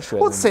a whole bunch of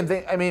it. Well, it's the same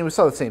thing. I mean, we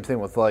saw the same thing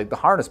with like the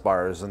harness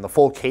bars and the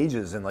full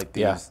cages and like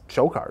these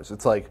show cars.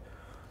 It's like.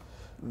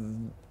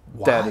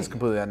 That is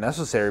completely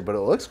unnecessary, but it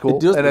looks cool.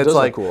 It does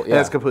look cool. And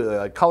it's completely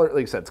like color. Like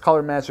you said, it's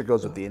color match. It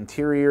goes with the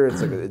interior.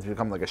 It's like it's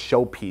become like a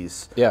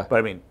showpiece. Yeah. But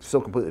I mean,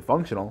 still completely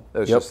functional.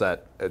 It's just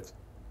that it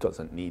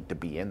doesn't need to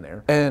be in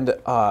there. And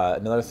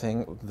another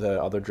thing,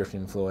 the other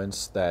drifting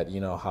influence that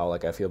you know how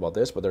like I feel about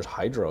this, but there's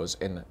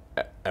hydros in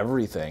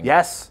everything.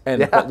 Yes.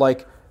 And but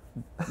like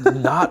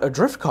not a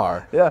drift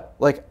car. Yeah.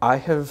 Like I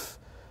have.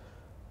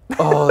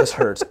 Oh, this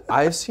hurts.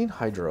 I've seen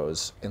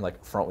hydros in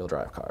like front wheel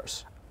drive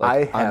cars.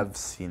 Like, I have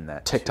seen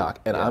that TikTok,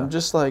 too. and I'm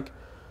just like,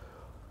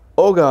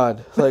 oh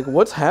God, like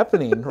what's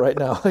happening right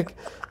now? Like,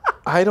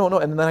 I don't know.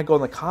 And then I go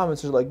in the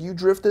comments, they're like, you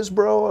drift this,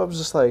 bro? I was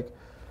just like,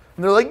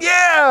 and they're like,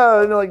 yeah,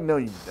 and they're like, no,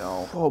 you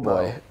don't. Oh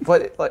boy, no.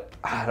 But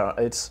I don't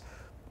know.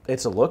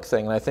 It's a look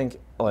thing, and I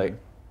think like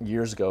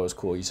years ago it was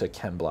cool. You said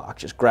Ken Block,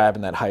 just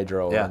grabbing that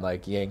hydro and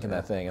like yanking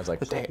that thing. It's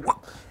like, damn,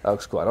 that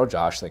looks cool. I know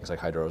Josh thinks like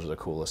hydros are the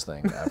coolest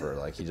thing ever.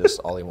 Like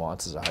all he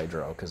wants is a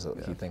hydro because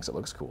he thinks it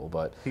looks cool.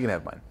 But he can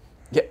have mine.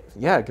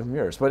 Yeah, give him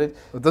yours. But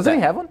doesn't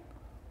he have one?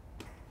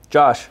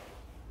 Josh,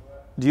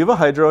 do you have a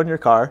hydro in your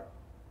car?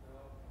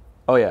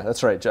 Oh yeah,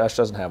 that's right. Josh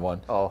doesn't have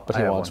one. Oh, but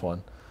he wants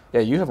one.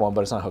 Yeah, you have one,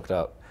 but it's not hooked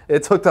up.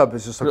 It's hooked up.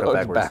 It's just hooked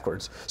up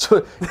backwards.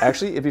 So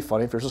actually, it'd be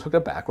funny if yours was hooked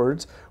up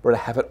backwards, where to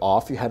have it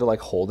off, you had to like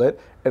hold it,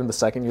 and the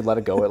second you let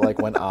it go, it like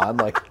went on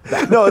like.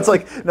 No, it's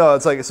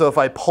like so if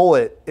I pull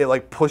it, it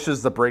like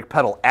pushes the brake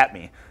pedal at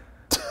me.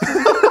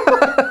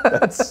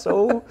 That's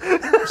so.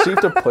 So you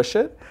have to push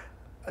it.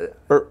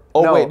 Or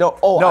it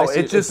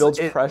builds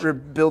pressure.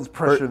 It builds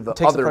pressure. The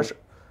pressure.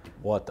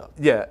 What the?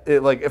 Yeah,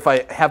 it like if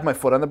I have my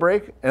foot on the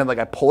brake and like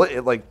I pull it,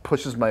 it like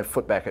pushes my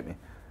foot back at me.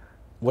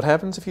 What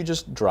happens if you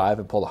just drive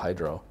and pull the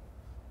hydro?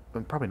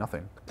 Probably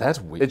nothing. That's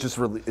weird. It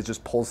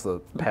just pulls the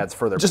pads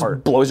further just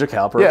apart. Blows your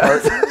caliper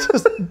apart.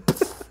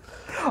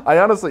 I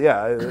honestly,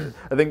 I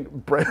think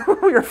Brent, when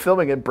we were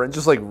filming it, Brent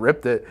just like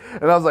ripped it,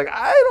 and I was like,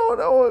 I don't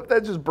know if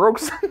that just broke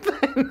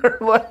something or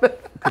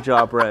what. Good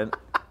job, Brent.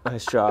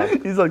 Nice job.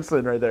 He's like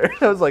sitting right there.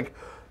 I was like,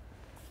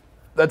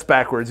 that's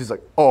backwards. He's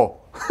like, oh.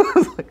 I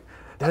was like,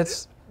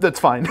 that's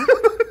fine.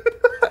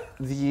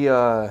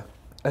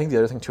 I think the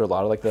other thing too, a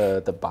lot of like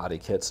the body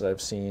kits that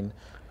I've seen,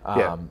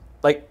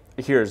 like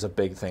here's a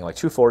big thing, like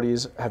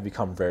 240s have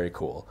become very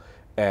cool,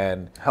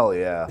 and hell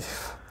yeah,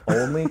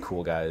 only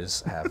cool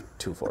guys have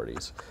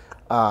 240s,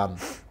 but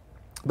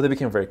they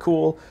became very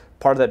cool.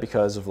 Part of that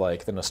because of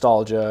like the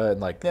nostalgia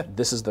and like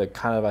this is the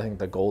kind of I think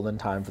the golden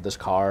time for this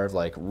car of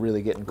like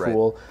really getting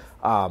cool,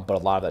 but a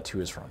lot of that too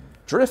is from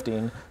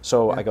drifting.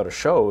 So I go to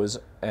shows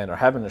or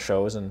have been to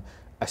shows and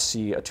I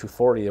see a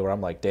 240 where I'm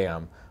like,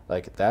 damn.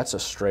 Like, that's a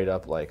straight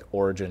up, like,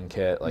 origin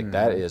kit. Like,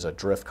 that is a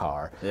drift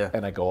car. Yeah.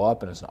 And I go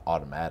up, and it's an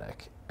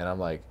automatic. And I'm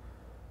like,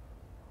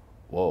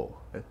 whoa.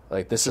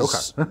 Like, this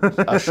is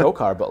a show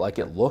car, but, like,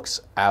 it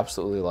looks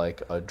absolutely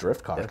like a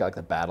drift car. It's got, like,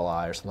 the Battle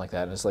Eye or something like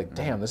that. And it's like,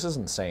 damn, this is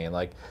insane.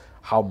 Like,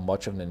 how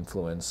much of an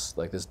influence,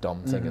 like, this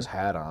dumb thing has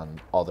had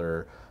on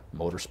other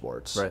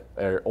motorsports.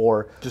 Right.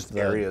 Or just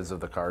areas of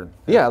the car.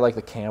 Yeah, like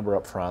the camber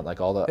up front, like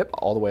all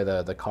the way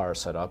the car is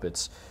set up.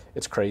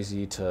 It's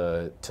crazy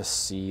to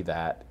see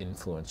that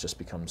influence just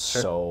become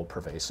so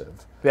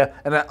pervasive. Yeah,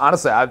 and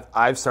honestly,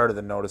 I've started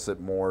to notice it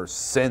more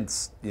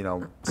since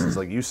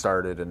like you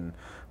started and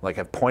like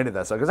have pointed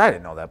that stuff because I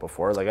didn't know that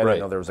before. Like I didn't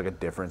know there was like a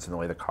difference in the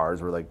way the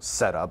cars were like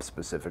set up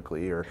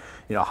specifically or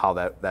how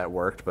that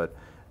worked, but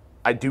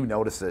I do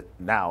notice it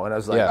now, and I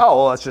was like, oh,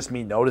 well, that's just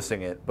me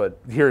noticing it. But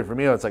hearing from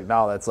you, it's like,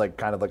 no, that's like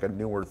kind of like a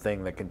newer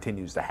thing that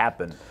continues to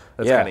happen.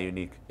 That's kind of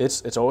unique.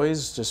 It's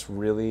always just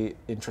really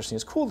interesting.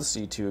 It's cool to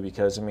see too,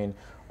 because I mean,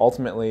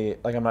 ultimately,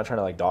 like I'm not trying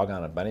to like dog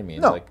on it by any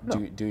means.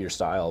 Do your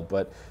style,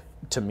 but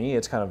to me,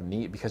 it's kind of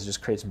neat because it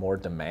just creates more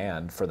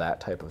demand for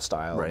that type of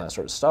style and that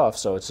sort of stuff.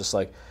 So it's just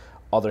like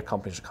other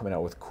companies are coming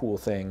out with cool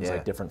things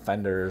like different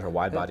fenders or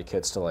wide body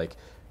kits to like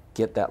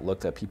get that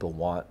look that people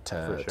want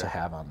to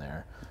have on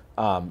there.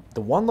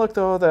 The one look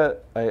though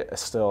that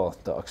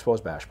the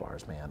exposed bash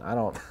bars, man, I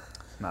don't.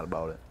 Not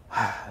about it.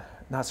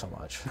 Not so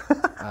much.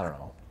 I don't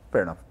know.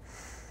 Fair enough.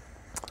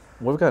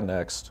 What we got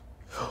next?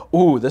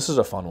 Ooh, this is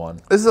a fun one.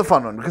 This is a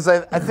fun one because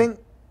I think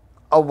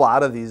a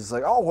lot of these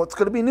like, oh, what's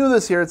going to be new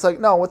this year? It's like,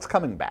 no, what's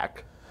coming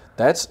back?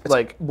 That's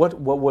like what's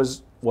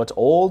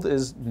old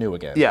is new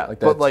again. Yeah,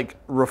 like but like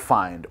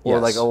refined or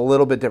like a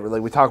little bit different.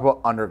 Like we talk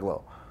about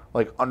Underglow.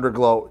 Like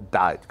Underglow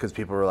died because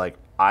people were like,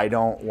 I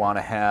don't want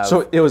to have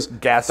it was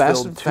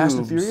gas-filled tubes. Fast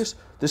and Furious.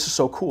 This is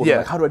so cool. Yeah.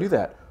 Like, how do I do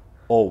that?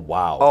 Oh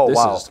wow. This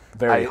is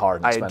very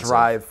hard and expensive. I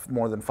drive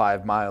more than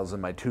 5 miles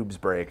and my tubes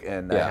break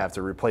and I have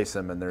to replace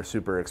them and they're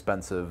super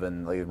expensive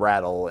and like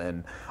rattle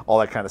and all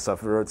that kind of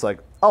stuff. Where it's like,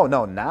 oh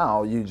no,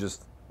 now you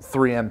just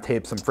 3M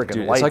tape some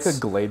freaking lights. It's like a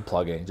Glade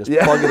plug-in. Just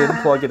plug it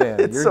in, plug it in.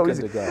 It's You're so good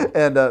easy. to go.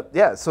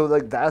 And so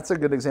like that's a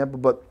good example.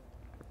 But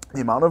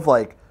the amount of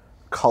like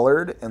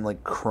colored and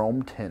like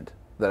chrome tint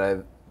that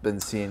I've been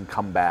seeing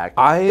come back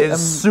is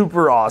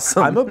super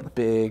awesome. I'm a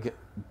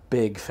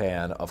big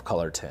fan of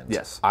color tint.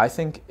 Yes. I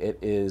think it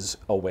is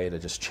a way to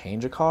just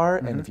change a car,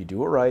 and if you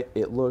do it right,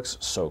 it looks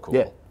so cool.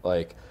 Yeah.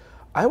 Like,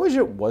 I wish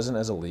it wasn't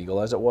as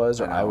illegal as it was,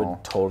 or I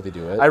would totally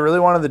do it. I really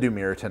wanted to do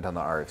mirror tint on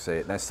the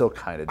RX-8, and I still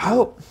kind of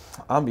do.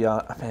 I'm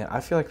beyond, man, I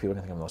feel like people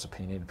think I'm the most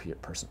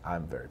opinionated person.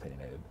 I'm very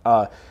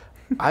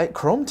opinionated.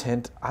 Chrome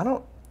tint,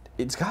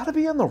 it's got to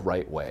be on the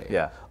right way.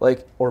 Yeah.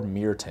 Like, or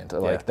mirror tint.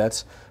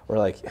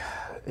 Like,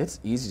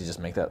 it's easy to just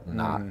make that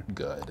not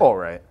good. Oh,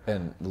 right.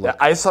 And look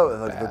I saw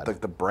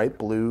like the bright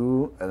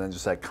blue and then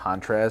just that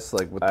contrast,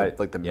 like with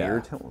the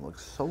mirror tint would look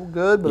so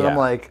good. But I'm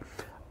like,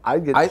 I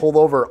get pulled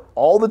over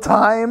all the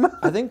time.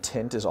 I think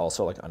tint is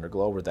also like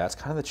Underglow, where that's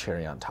kind of the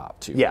cherry on top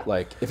too. Yeah.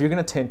 Like if you're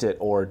gonna tint it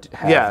or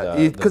have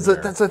because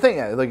that's the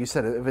thing. Like you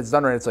said, if it's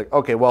done right, it's like,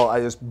 okay, well,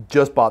 I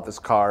just bought this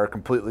car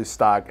completely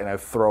stock and I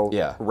throw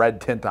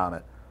red tint on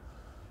it.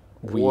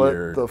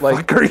 Weird. What the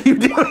fuck are you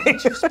doing?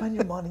 You spend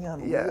your money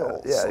on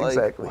wheels. Yeah, like,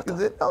 exactly. Because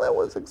that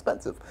was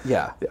expensive.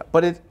 Yeah.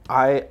 But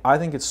I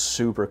think it's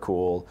super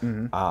cool.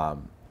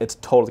 It's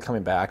totally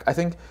coming back. I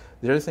think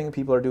the other thing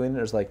people are doing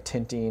is like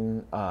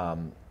tinting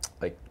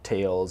like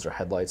tails or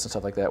headlights and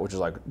stuff like that, which is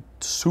like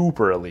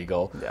super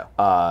illegal.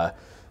 Yeah.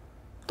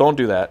 Don't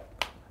do that.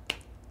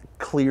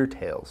 Clear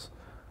tails.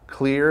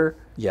 Clear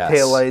Yes.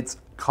 taillights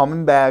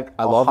coming back.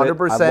 I love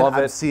 100%. it. I love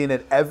I'm it. seeing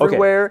it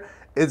everywhere.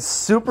 Okay. It's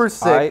super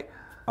sick.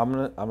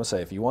 I'm gonna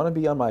say, if you want to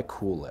be on my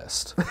cool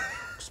list,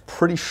 it's a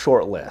pretty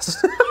short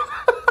list.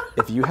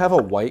 If you have a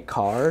white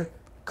car,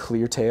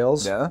 clear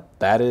tails,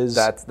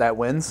 that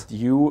wins.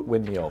 You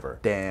win me over.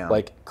 Damn.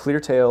 Like clear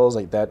tails,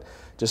 like that.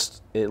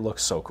 Just it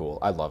looks so cool.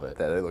 I love it.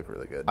 Yeah, they look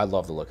really good. I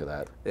love the look of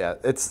that. Yeah,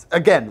 it's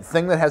again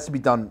thing that has to be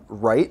done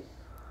right.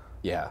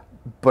 Yeah,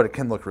 but it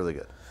can look really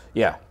good.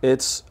 Yeah,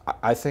 it's.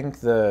 I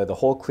think the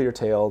whole clear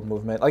tail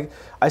movement. Like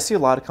I see a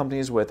lot of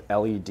companies with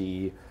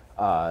LED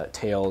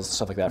tails and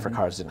stuff like that for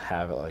cars that didn't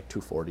have it, like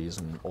 240s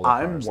and older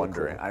cars. I'm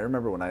wondering. Cool. I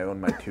remember when I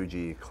owned my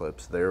 2G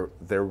Eclipse, there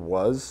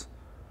was.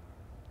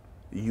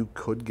 You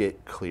could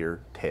get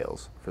clear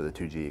tails for the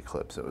 2G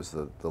Eclipse. It was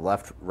the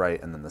left, right,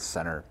 and then the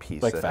center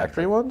piece. Like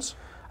factory ones?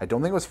 I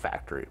don't think it was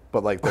factory,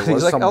 but like there these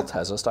was like some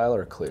Altezza style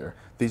or clear?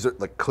 These are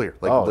like clear,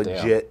 like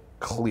legit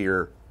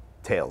clear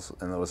tails,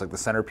 and it was like the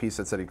centerpiece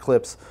that said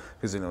Eclipse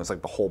because it's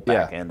like the whole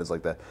back end is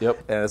like that.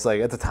 Yep. And it's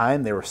like at the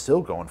time they were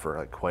still going for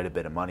like quite a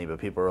bit of money, but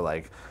people were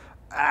like,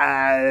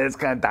 it's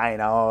kind of dying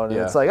out. And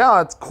it's like, oh,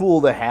 it's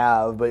cool to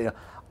have, but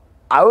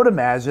I would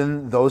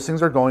imagine those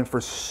things are going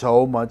for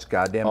so much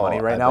goddamn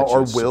money right now,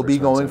 or will be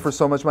going for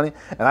so much money,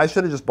 and I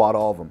should have just bought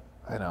all of them.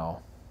 I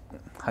know.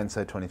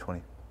 Hindsight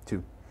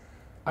 2022.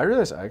 I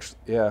realize I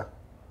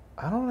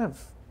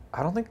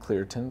don't think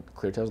clear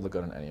tails look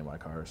good on any of my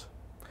cars.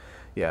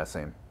 Yeah,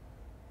 same.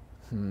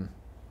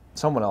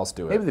 Someone else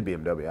do it. Maybe the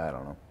BMW. I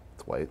don't know.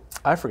 It's white.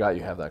 I forgot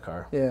you have that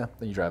car. Yeah.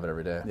 And you drive it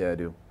every day. Yeah, I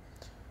do.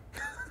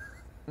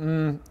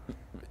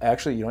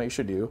 Actually, you know what you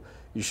should do?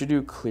 You should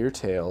do clear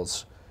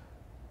tails,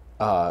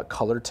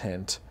 color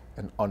tint,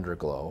 and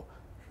underglow.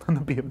 On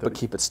the BMW. But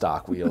keep it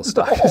stock wheels.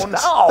 Stock.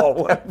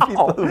 Oh,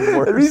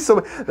 no. It'd be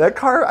so, that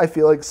car, I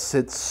feel like,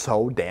 sits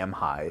so damn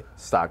high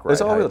stock right. It's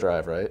all-wheel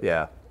drive, right?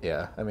 Yeah.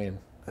 Yeah, I mean.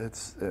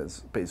 It's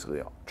basically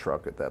a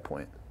truck at that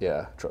point.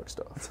 Yeah, truck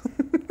stuff.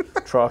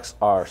 Trucks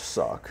are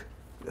suck.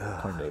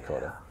 Hyundai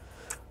Dakota.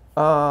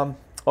 The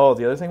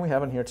other thing we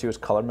have in here, too, is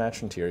color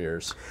match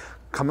interiors.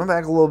 Coming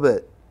back a little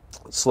bit.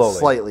 Slowly.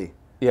 Slightly.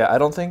 Yeah, I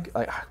don't think.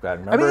 I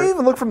remember. I mean,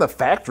 even look from the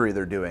factory;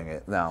 they're doing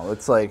it now.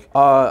 It's like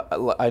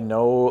I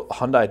know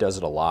Hyundai does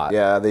it a lot.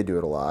 Yeah, they do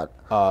it a lot.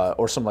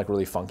 Or some like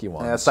really funky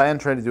ones. Yeah, Cyan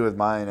tried to do it with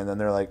mine, and then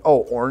they're like,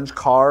 "Oh, orange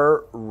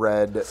car,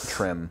 red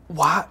trim."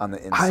 What? On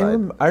the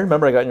inside? I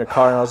remember I got in your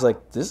car and I was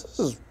like, "This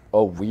is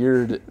a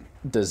weird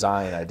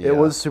design idea." It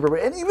was super,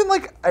 and even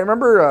like I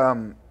remember,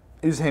 I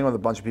used to hang with a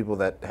bunch of people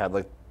that had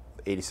like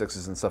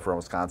 86s and stuff from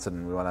Wisconsin,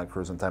 and we went on a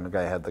cruise one time. A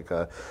guy had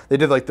they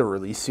did like the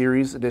release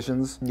series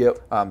editions.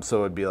 Yep. So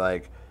it'd be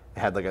like it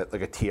had like a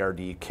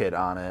TRD kit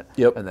on it.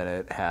 Yep. And then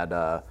it had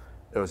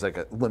it was like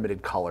a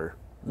limited color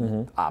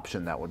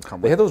option that would come.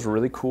 They had those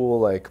really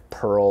cool like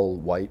pearl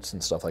whites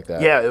and stuff like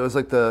that. Yeah, it was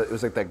like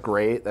that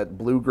gray, that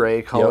blue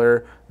gray color.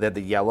 Yep. They had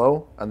the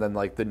yellow, and then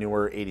like the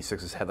newer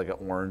 86s had like an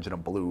orange and a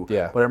blue.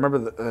 Yeah. But I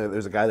remember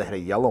there's a guy that had a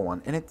yellow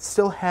one, and it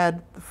still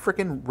had the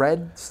freaking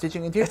red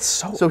stitching interior. It's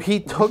so he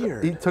took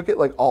it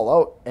like all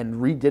out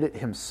and redid it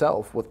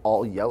himself with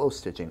all yellow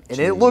stitching, and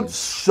it looked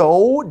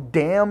so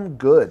damn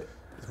good.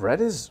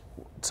 Red is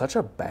such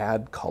a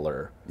bad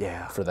color.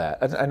 Yeah. For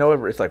that, I know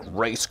it's like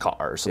race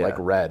cars, like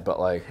red, but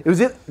like it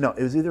was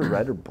either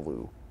red or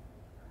blue.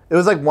 It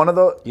was like one of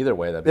those. Either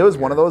way, it was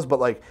one of those, but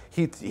like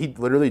he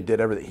literally did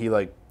everything. He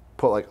like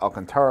put like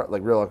Alcantara,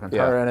 like real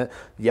Alcantara in it,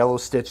 yellow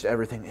stitched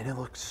everything, and it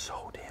looked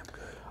so damn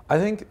good. I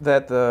think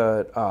that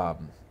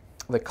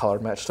the color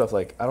match stuff,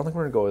 like I don't think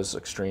we're gonna go as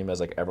extreme as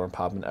like everyone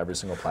popping every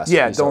single plastic.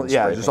 Just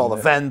all the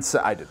vents.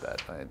 I did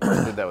that.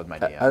 I did that with my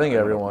Neon. I think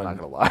everyone I'm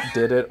not gonna lie.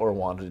 did it or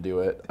wanted to do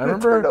it. I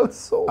remember I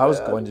was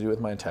bad. going to do it with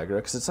my Integra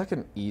because it's like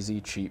an easy,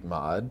 cheap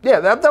mod. Yeah,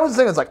 that was the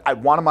thing. It's like I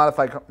want to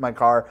modify my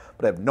car,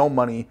 but I have no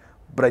money.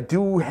 But I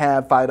do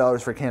have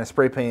 $5 for a can of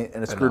spray paint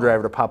and a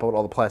screwdriver to pop out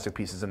all the plastic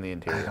pieces in the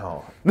interior. I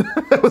know.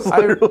 That was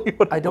literally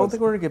what it I don't was.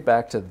 think we're gonna get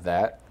back to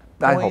that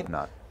point. I hope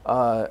not.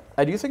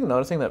 I do think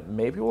another thing that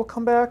maybe will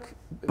come back,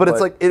 but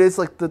it's like it is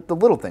like the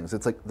little things.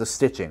 It's like the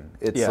stitching.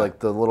 It's like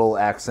the little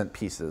accent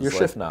pieces. Your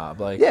shift knob,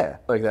 like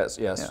that's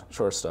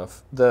short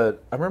stuff. I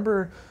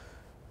remember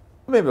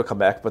maybe it'll come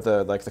back, but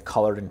the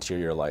colored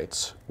interior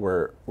lights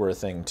were a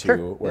thing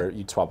too, where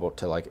you'd swap out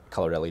to like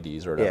colored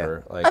LEDs or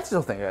whatever. Yeah. Like I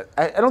still think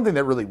I don't think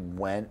that really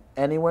went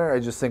anywhere. I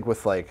just think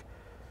with like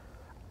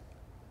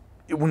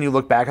when you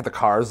look back at the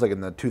cars like in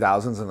the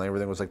 2000s and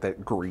everything was like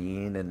that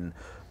green and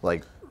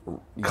like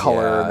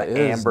color and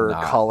the amber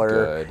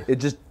color. Good. It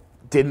just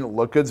didn't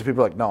look good. So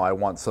people are like, no, I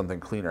want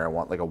something cleaner. I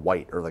want like a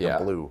white or like a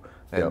blue.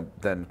 And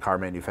then car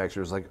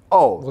manufacturers like,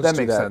 oh, that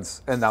makes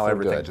sense. And now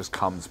everything just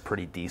comes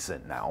pretty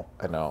decent now.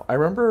 I know. I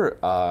remember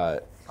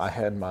I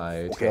had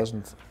my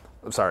 2000.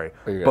 I'm sorry,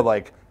 but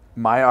like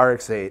my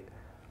RX-8,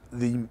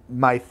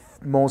 my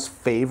most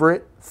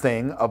favorite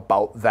thing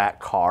about that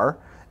car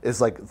is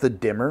like the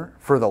dimmer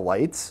for the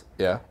lights.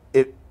 Yeah.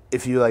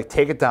 If you like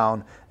take it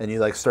down and you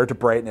like start to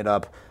brighten it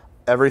up,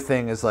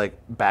 everything is like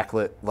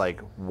backlit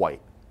like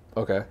white.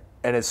 Okay.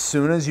 And as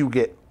soon as you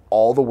get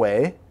all the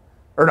way,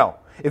 or no,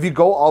 if you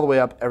go all the way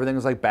up, everything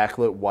is like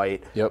backlit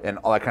white and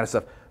all that kind of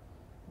stuff.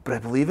 But I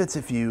believe it's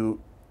if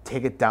you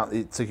take it down,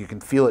 it's like you can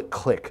feel it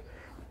click.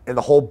 and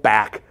the whole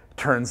back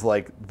turns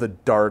like the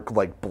dark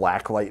like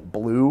black light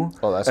blue.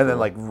 Oh, that's and then cool.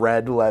 like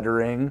red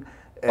lettering.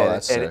 And,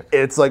 that's sick. and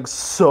it's like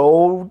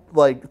so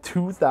like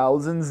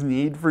 2000s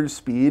Need for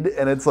Speed,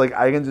 and it's like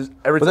I can just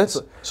every time.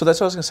 So that's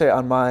what I was gonna say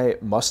on my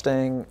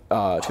Mustang,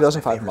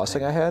 2005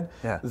 Mustang I had.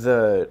 Yeah.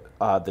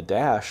 The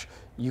dash,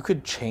 you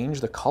could change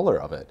the color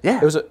of it.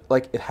 Yeah. It was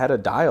like it had a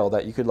dial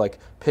that you could like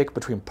pick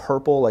between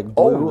purple, like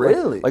blue,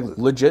 really? like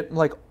legit,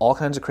 like all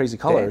kinds of crazy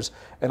colors.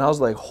 And I was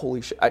like,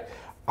 holy shit!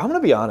 I'm gonna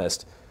be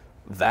honest.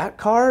 That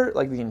car,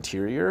 like the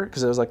interior,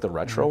 because it was like the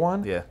retro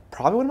one. Yeah.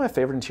 Probably one of my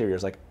favorite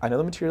interiors. Like I know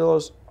the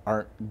materials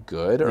aren't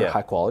good or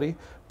high quality,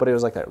 but it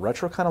was like that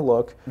retro kind of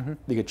look.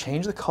 You could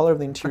change the color of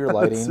the interior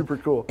lighting. Super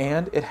cool.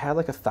 And it had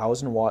like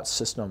 1,000-watt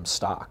system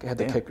stock. It had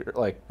the kicker,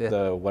 like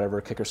the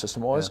whatever kicker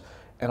system was.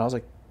 And I was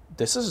like,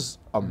 this is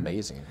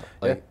amazing.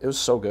 Like it was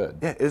so good.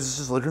 Yeah, it was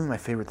just literally my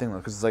favorite thing though,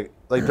 because it's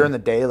like during the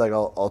day, like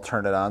I'll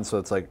turn it on, so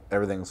it's like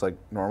everything's like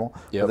normal.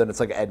 Yep. But then it's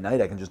like at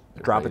night, I can just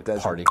drop it down,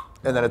 party.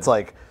 and then it's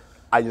like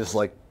I just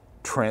like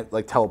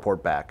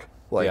teleport back.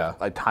 Like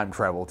I time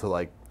travel to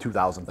like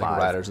 2005. Like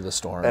Riders of the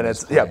Storm. And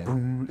it's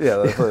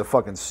the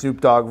fucking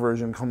Snoop Dogg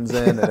version comes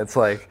in, and it's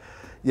like,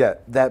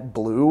 that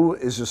blue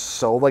is just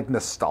so like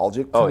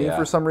nostalgic to me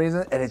for some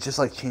reason, and it just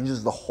like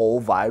changes the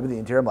whole vibe of the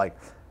interior. I'm like,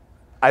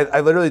 I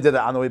literally did it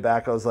on the way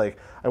back. I was like,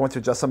 I went to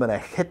adjust something, and I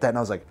hit that, and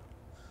I was like,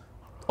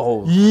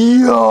 oh,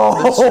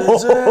 yo, this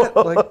is it.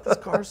 Like this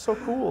car's so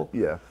cool.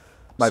 Yeah,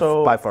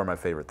 by far my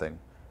favorite thing.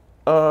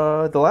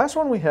 The last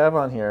one we have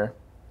on here,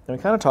 and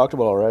we kind of talked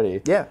about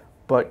already. Yeah.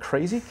 But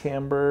Crazy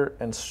Camber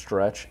and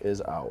Stretch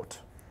is out.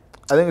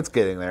 I think it's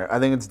getting there. I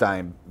think it's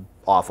dying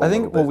off a I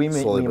little think bit. what we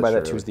slowly mean but by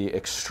that too surely. is the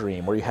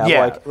extreme, where you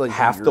have like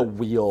half the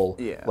wheel,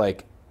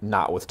 like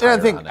not with tire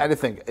And on I it.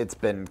 think it's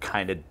been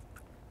kind of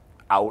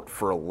out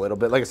for a little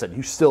bit. Like I said,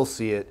 you still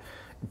see it,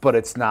 but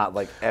it's not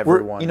like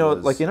everyone.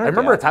 Like in our I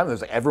remember a gal- time there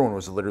was like everyone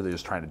was literally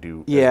just trying to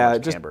do as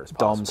much just camber as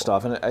dumb possible.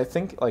 stuff. And I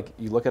think like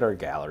you look at our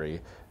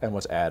gallery and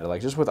what's added,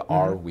 like just with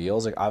our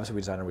wheels, like obviously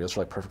we design our wheels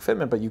for like perfect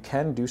fitment, but you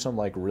can do some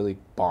like really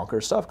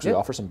bonkers stuff because we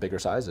offer some bigger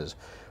sizes.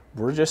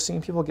 We're just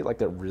seeing people get like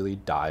that really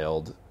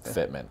dialed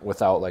fitment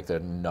without like the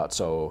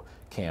nutso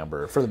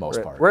camber for the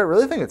most part. Where I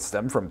really think it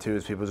stemmed from too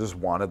is people just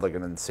wanted like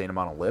an insane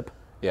amount of lip.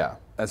 Yeah.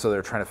 And so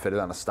they're trying to fit it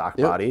on a stock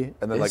body,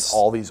 and then like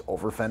all these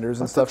over fenders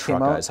and stuff Truck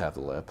came out. guys have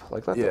the lip.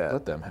 Like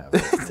let them have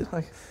it.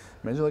 Like,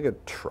 imagine like a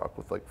truck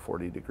with like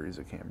 40 degrees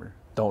of camber.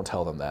 don't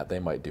tell them that. They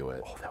might do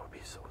it. Oh, that would be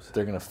so sick.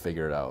 They're gonna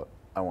figure it out.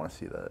 I want to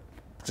see that.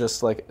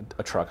 Just like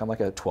a truck on like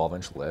a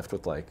 12-inch lift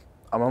with like.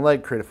 I'm gonna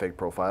like create a fake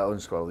profile and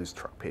just go to all these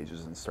truck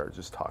pages and start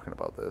just talking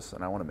about this,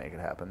 and I want to make it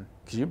happen.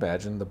 Could you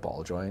imagine the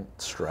ball joint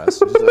stress?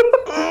 Just like,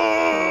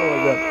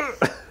 oh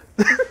my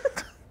God.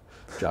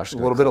 Josh, A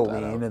little bit of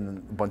lean and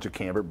a bunch of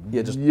camber.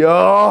 Yeah, just yo.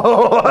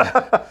 all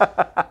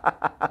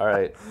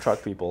right,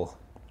 truck people,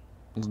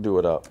 let's do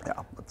it up.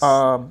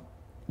 Yeah.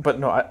 But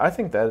no, I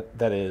think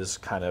that is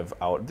kind of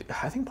out.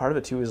 I think part of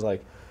it too is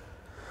like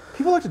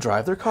people like to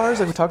drive their cars.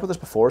 Like we talked about this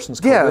before,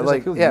 since COVID, Yeah, it's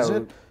like, people yeah. use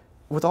it.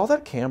 With all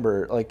that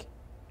camber, like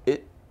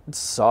it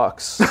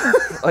sucks.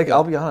 Like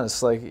I'll be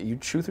honest, like you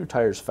chew through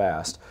tires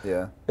fast.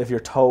 Yeah. If your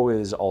toe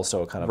is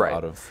also kind of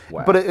out of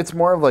whack. But it's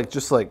more of like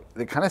just like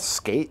they kind of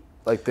skate,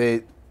 like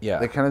they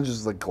kind of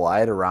just like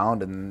glide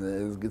around, and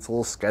it gets a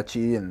little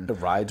sketchy, and the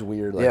ride's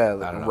weird. Like, yeah, I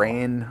like don't know.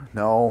 rain,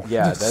 no.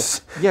 Yeah,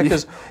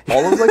 because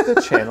all of like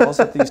the channels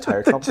that these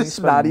tire companies just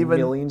spend not even-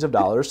 millions of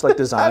dollars to like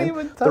design,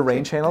 even the rain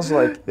touching. channels,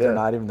 like they're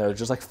not even there,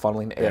 just like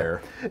funneling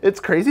air. It's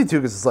crazy too,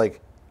 because it's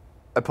like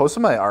I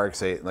posted my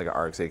RX-8 like an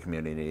RX-8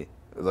 community,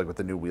 like with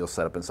the new wheel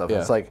setup and stuff. And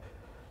Yeah. it's like,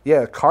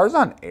 car's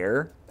on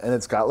air and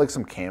it's got like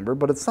some camber,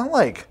 but it's not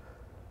like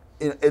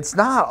it's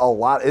not a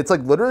lot. It's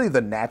like literally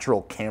the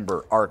natural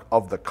camber arc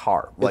of the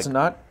car. Like, It's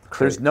not.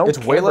 There's no. It's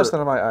way camber- less than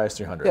on my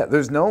IS300. Yeah,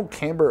 there's no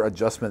camber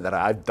adjustment that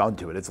I've done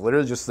to it. It's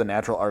literally just the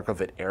natural arc of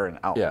it airing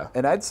out. Yeah.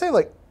 And I'd say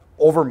like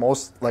over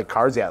most like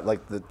cars,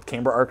 like the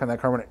camber arc on that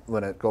car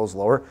when it goes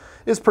lower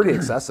is pretty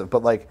excessive.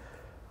 But like,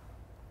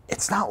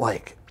 it's not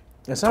like.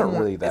 It's not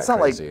really that It's not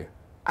crazy. like.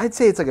 I'd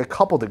say it's like a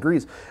couple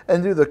degrees.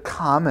 And do the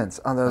comments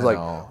on there like,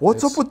 know.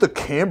 what's up with the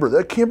camber?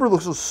 That camber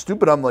looks so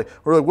stupid. I'm like,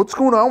 we're like, what's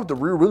going on with the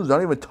rear wheels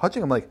not even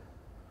touching? I'm like,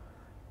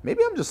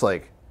 maybe I'm just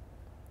like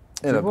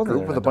in a People on the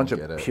group with a internet bunch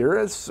don't of get it.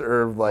 purists,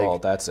 or like, Oh,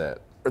 that's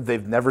it. or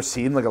they've never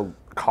seen like a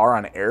car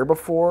on air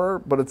before.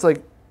 But it's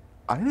like,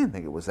 I didn't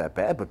think it was that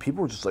bad. But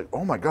people were just like,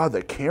 oh my God,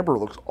 that camber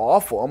looks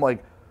awful. I'm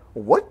like,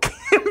 what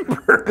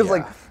camber? Because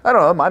like, I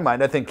don't know, in my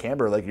mind, I think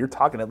camber, like you're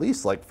talking at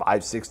least like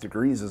 5-6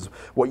 degrees is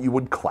what you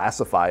would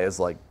classify as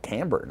like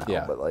camber now.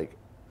 Yeah. But like,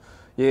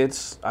 Yeah,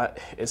 it's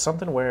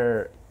something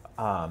where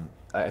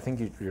I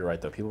think you're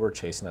right though. People were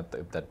chasing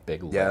that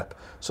big lip. Yeah.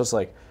 So it's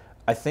like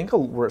I think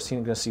we're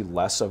going to see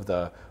less of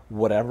the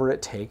whatever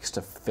it takes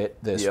to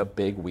fit this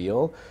big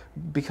wheel,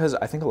 because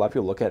I think a lot of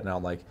people look at it now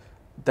and like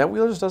that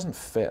wheel just doesn't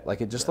fit.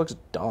 Like it just looks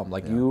dumb.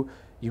 Like you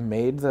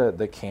made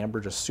the camber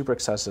just super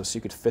excessive so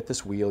you could fit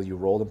this wheel. You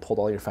rolled and pulled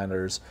all your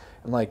fenders,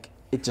 and like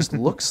it just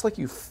looks like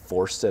you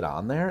forced it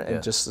on there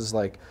and just is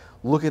like,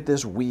 look at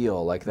this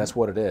wheel. Like that's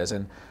what it is.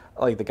 And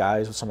like the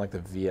guys with some like the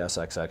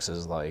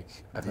VSXXs, like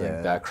I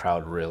think that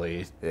crowd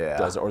really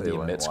does it, or the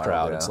Emits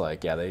crowd. It's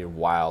like they're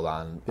wild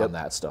on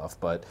that stuff.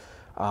 But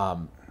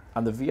on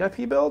the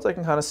VIP builds, I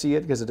can kind of see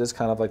it because it is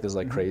kind of like this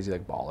like crazy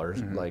like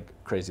baller like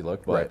crazy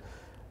look. But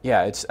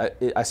yeah,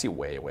 I see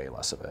way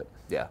less of it.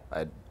 Yeah,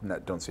 I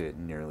don't see it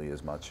nearly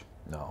as much.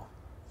 No,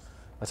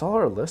 that's all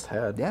our list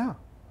had. Yeah.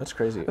 That's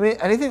crazy. I mean,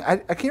 anything, I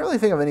can't really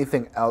think of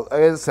anything else.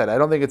 Like I said, I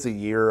don't think it's a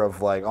year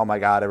of like, oh my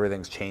God,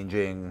 everything's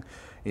changing,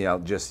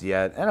 just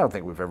yet. And I don't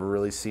think we've ever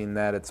really seen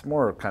that. It's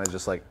more kind of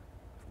just like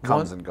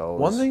comes and goes.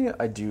 One thing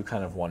I do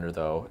kind of wonder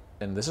though,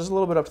 and this is a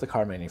little bit up to the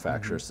car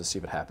manufacturers to see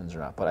if it happens or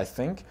not, but I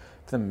think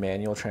the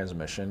manual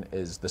transmission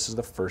this is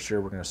the first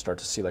year we're going to start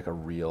to see like a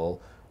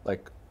real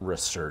like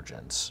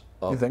resurgence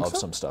of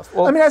some stuff.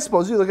 Well, I mean, I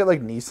suppose you look at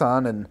like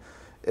Nissan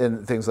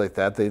and things like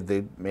that,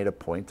 they made a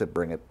point to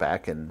bring it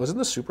back. And wasn't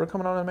the Supra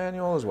coming out in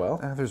manual as well?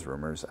 There's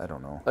rumors. I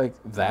don't know. Like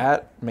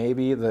that,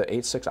 maybe the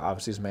 8.6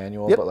 obviously is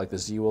manual, but like the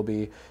Z will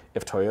be.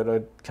 If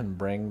Toyota can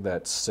bring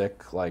that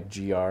sick like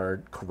GR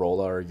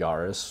Corolla or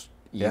Yaris,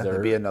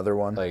 there'd be another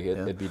one. Like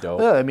it'd be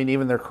dope. Yeah, I mean,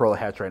 even their Corolla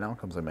hatch right now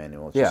comes in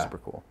manual. It's just super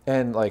cool.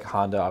 And like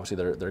Honda, obviously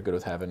they're good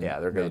with having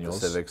they're good with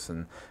the Civics,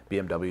 and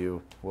BMW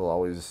will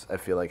always, I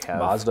feel like, have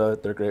Mazda.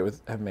 They're great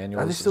with having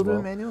manuals. Are they still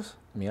doing manuals?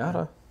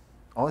 Miata.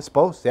 Oh, I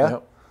suppose. Yeah.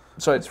 Yep.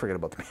 So let's forget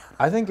about the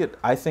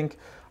Miata.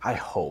 I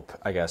hope,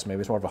 I guess, maybe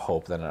it's more of a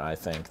hope than an I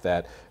think,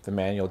 that the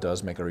manual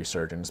does make a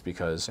resurgence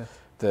because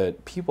the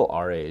people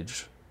our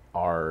age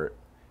are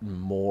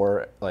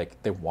more,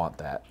 like, they want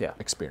that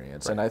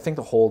experience. Right. And I think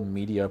the whole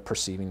media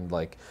perceiving,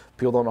 like,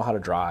 people don't know how to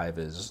drive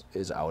is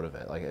out of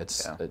it. Like,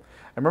 it's...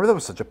 I remember that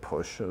was such a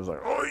push. It was like,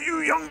 oh,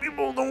 you young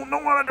people don't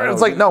know how to drive.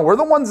 It's like, no, we're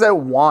the ones that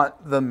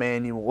want the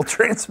manual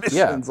transmissions.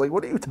 Yeah. Like,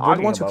 what are you talking about? We're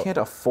the ones who can't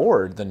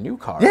afford the new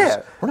cars.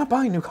 Yeah. We're not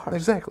buying new cars.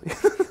 Exactly.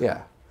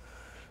 Yeah.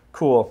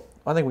 Cool.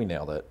 I think we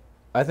nailed it.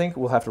 I think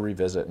we'll have to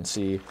revisit and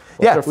see.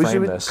 We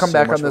should come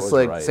back on this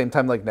like same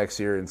time like next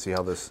year and see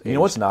how this. You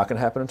know what's not going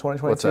to happen in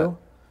 2022? What's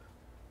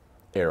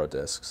that? Aero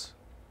discs.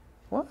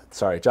 What?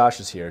 Sorry, Josh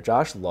is here.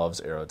 Josh loves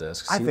aero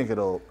discs. I think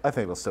it'll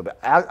still be.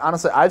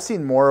 Honestly, I've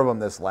seen more of them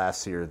this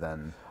last year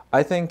than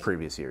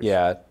previous years.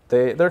 Yeah,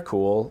 they're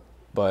cool,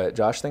 but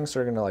Josh thinks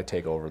they're gonna like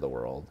take over the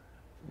world.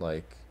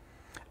 Like,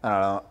 I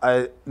don't know.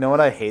 I know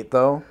what I hate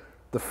though,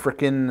 the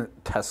freaking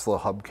Tesla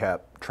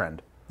hubcap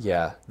trend.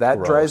 Yeah,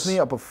 that drives me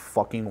up a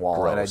fucking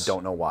wall, and I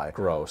don't know why.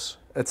 Gross.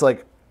 It's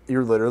like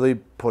you're literally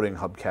putting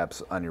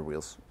hubcaps on your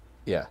wheels.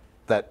 Yeah.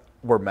 That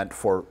were meant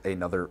for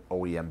another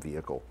OEM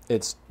vehicle.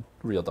 It's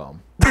real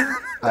dumb.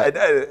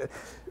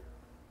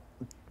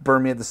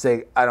 Burn me at the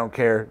stake. I don't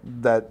care.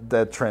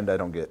 That trend I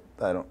don't get.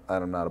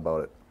 I'm not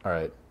about it. All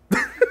right.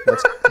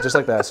 Let's, just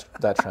like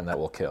that trend that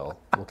will kill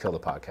the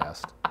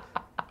podcast.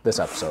 This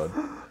episode.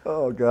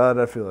 Oh God,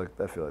 I feel like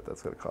that's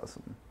gonna cause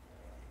some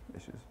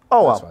issues.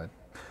 Oh well. Fine.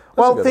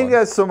 Well, thank you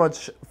guys so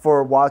much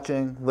for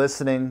watching,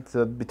 listening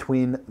to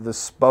Between the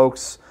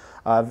Spokes.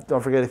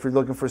 Don't forget, if you're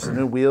looking for some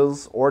new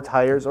wheels or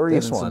tires or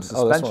even some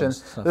suspension,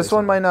 this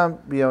one might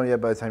not be out yet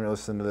by the time you're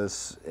listening to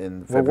this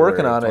in February. We're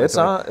working on it.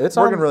 It's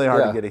working really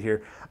hard to get it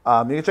here.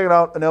 You can check it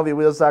out at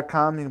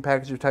AnoviaWheels.com. You can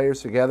package your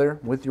tires together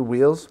with your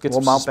wheels.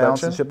 We'll mount,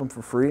 balance, and ship them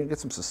for free. Get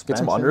some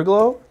suspension. Get some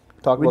underglow.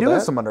 We do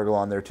have some underglow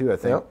on there too, I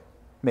think. Yep.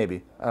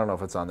 Maybe. I don't know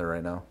if it's on there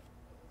right now.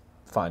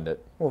 Find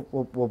it.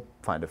 We'll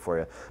find it for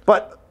you.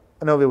 But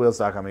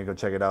AnoviaWheels.com, you can go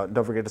check it out. And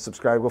don't forget to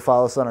subscribe. Go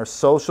follow us on our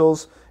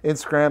socials,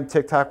 Instagram,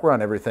 TikTok. We're on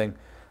everything.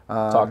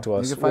 Talk to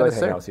us. You can find us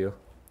hang there. Out with you.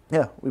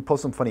 Yeah, we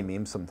post some funny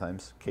memes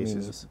sometimes.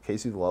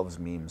 Casey loves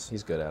memes.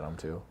 He's good at them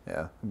too.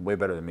 Yeah, way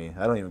better than me.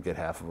 I don't even get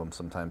half of them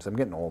sometimes. I'm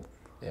getting old.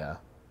 Yeah,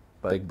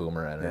 big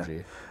boomer energy.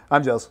 Yeah.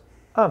 I'm Jels.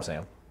 I'm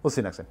Sam. We'll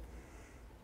see you next time.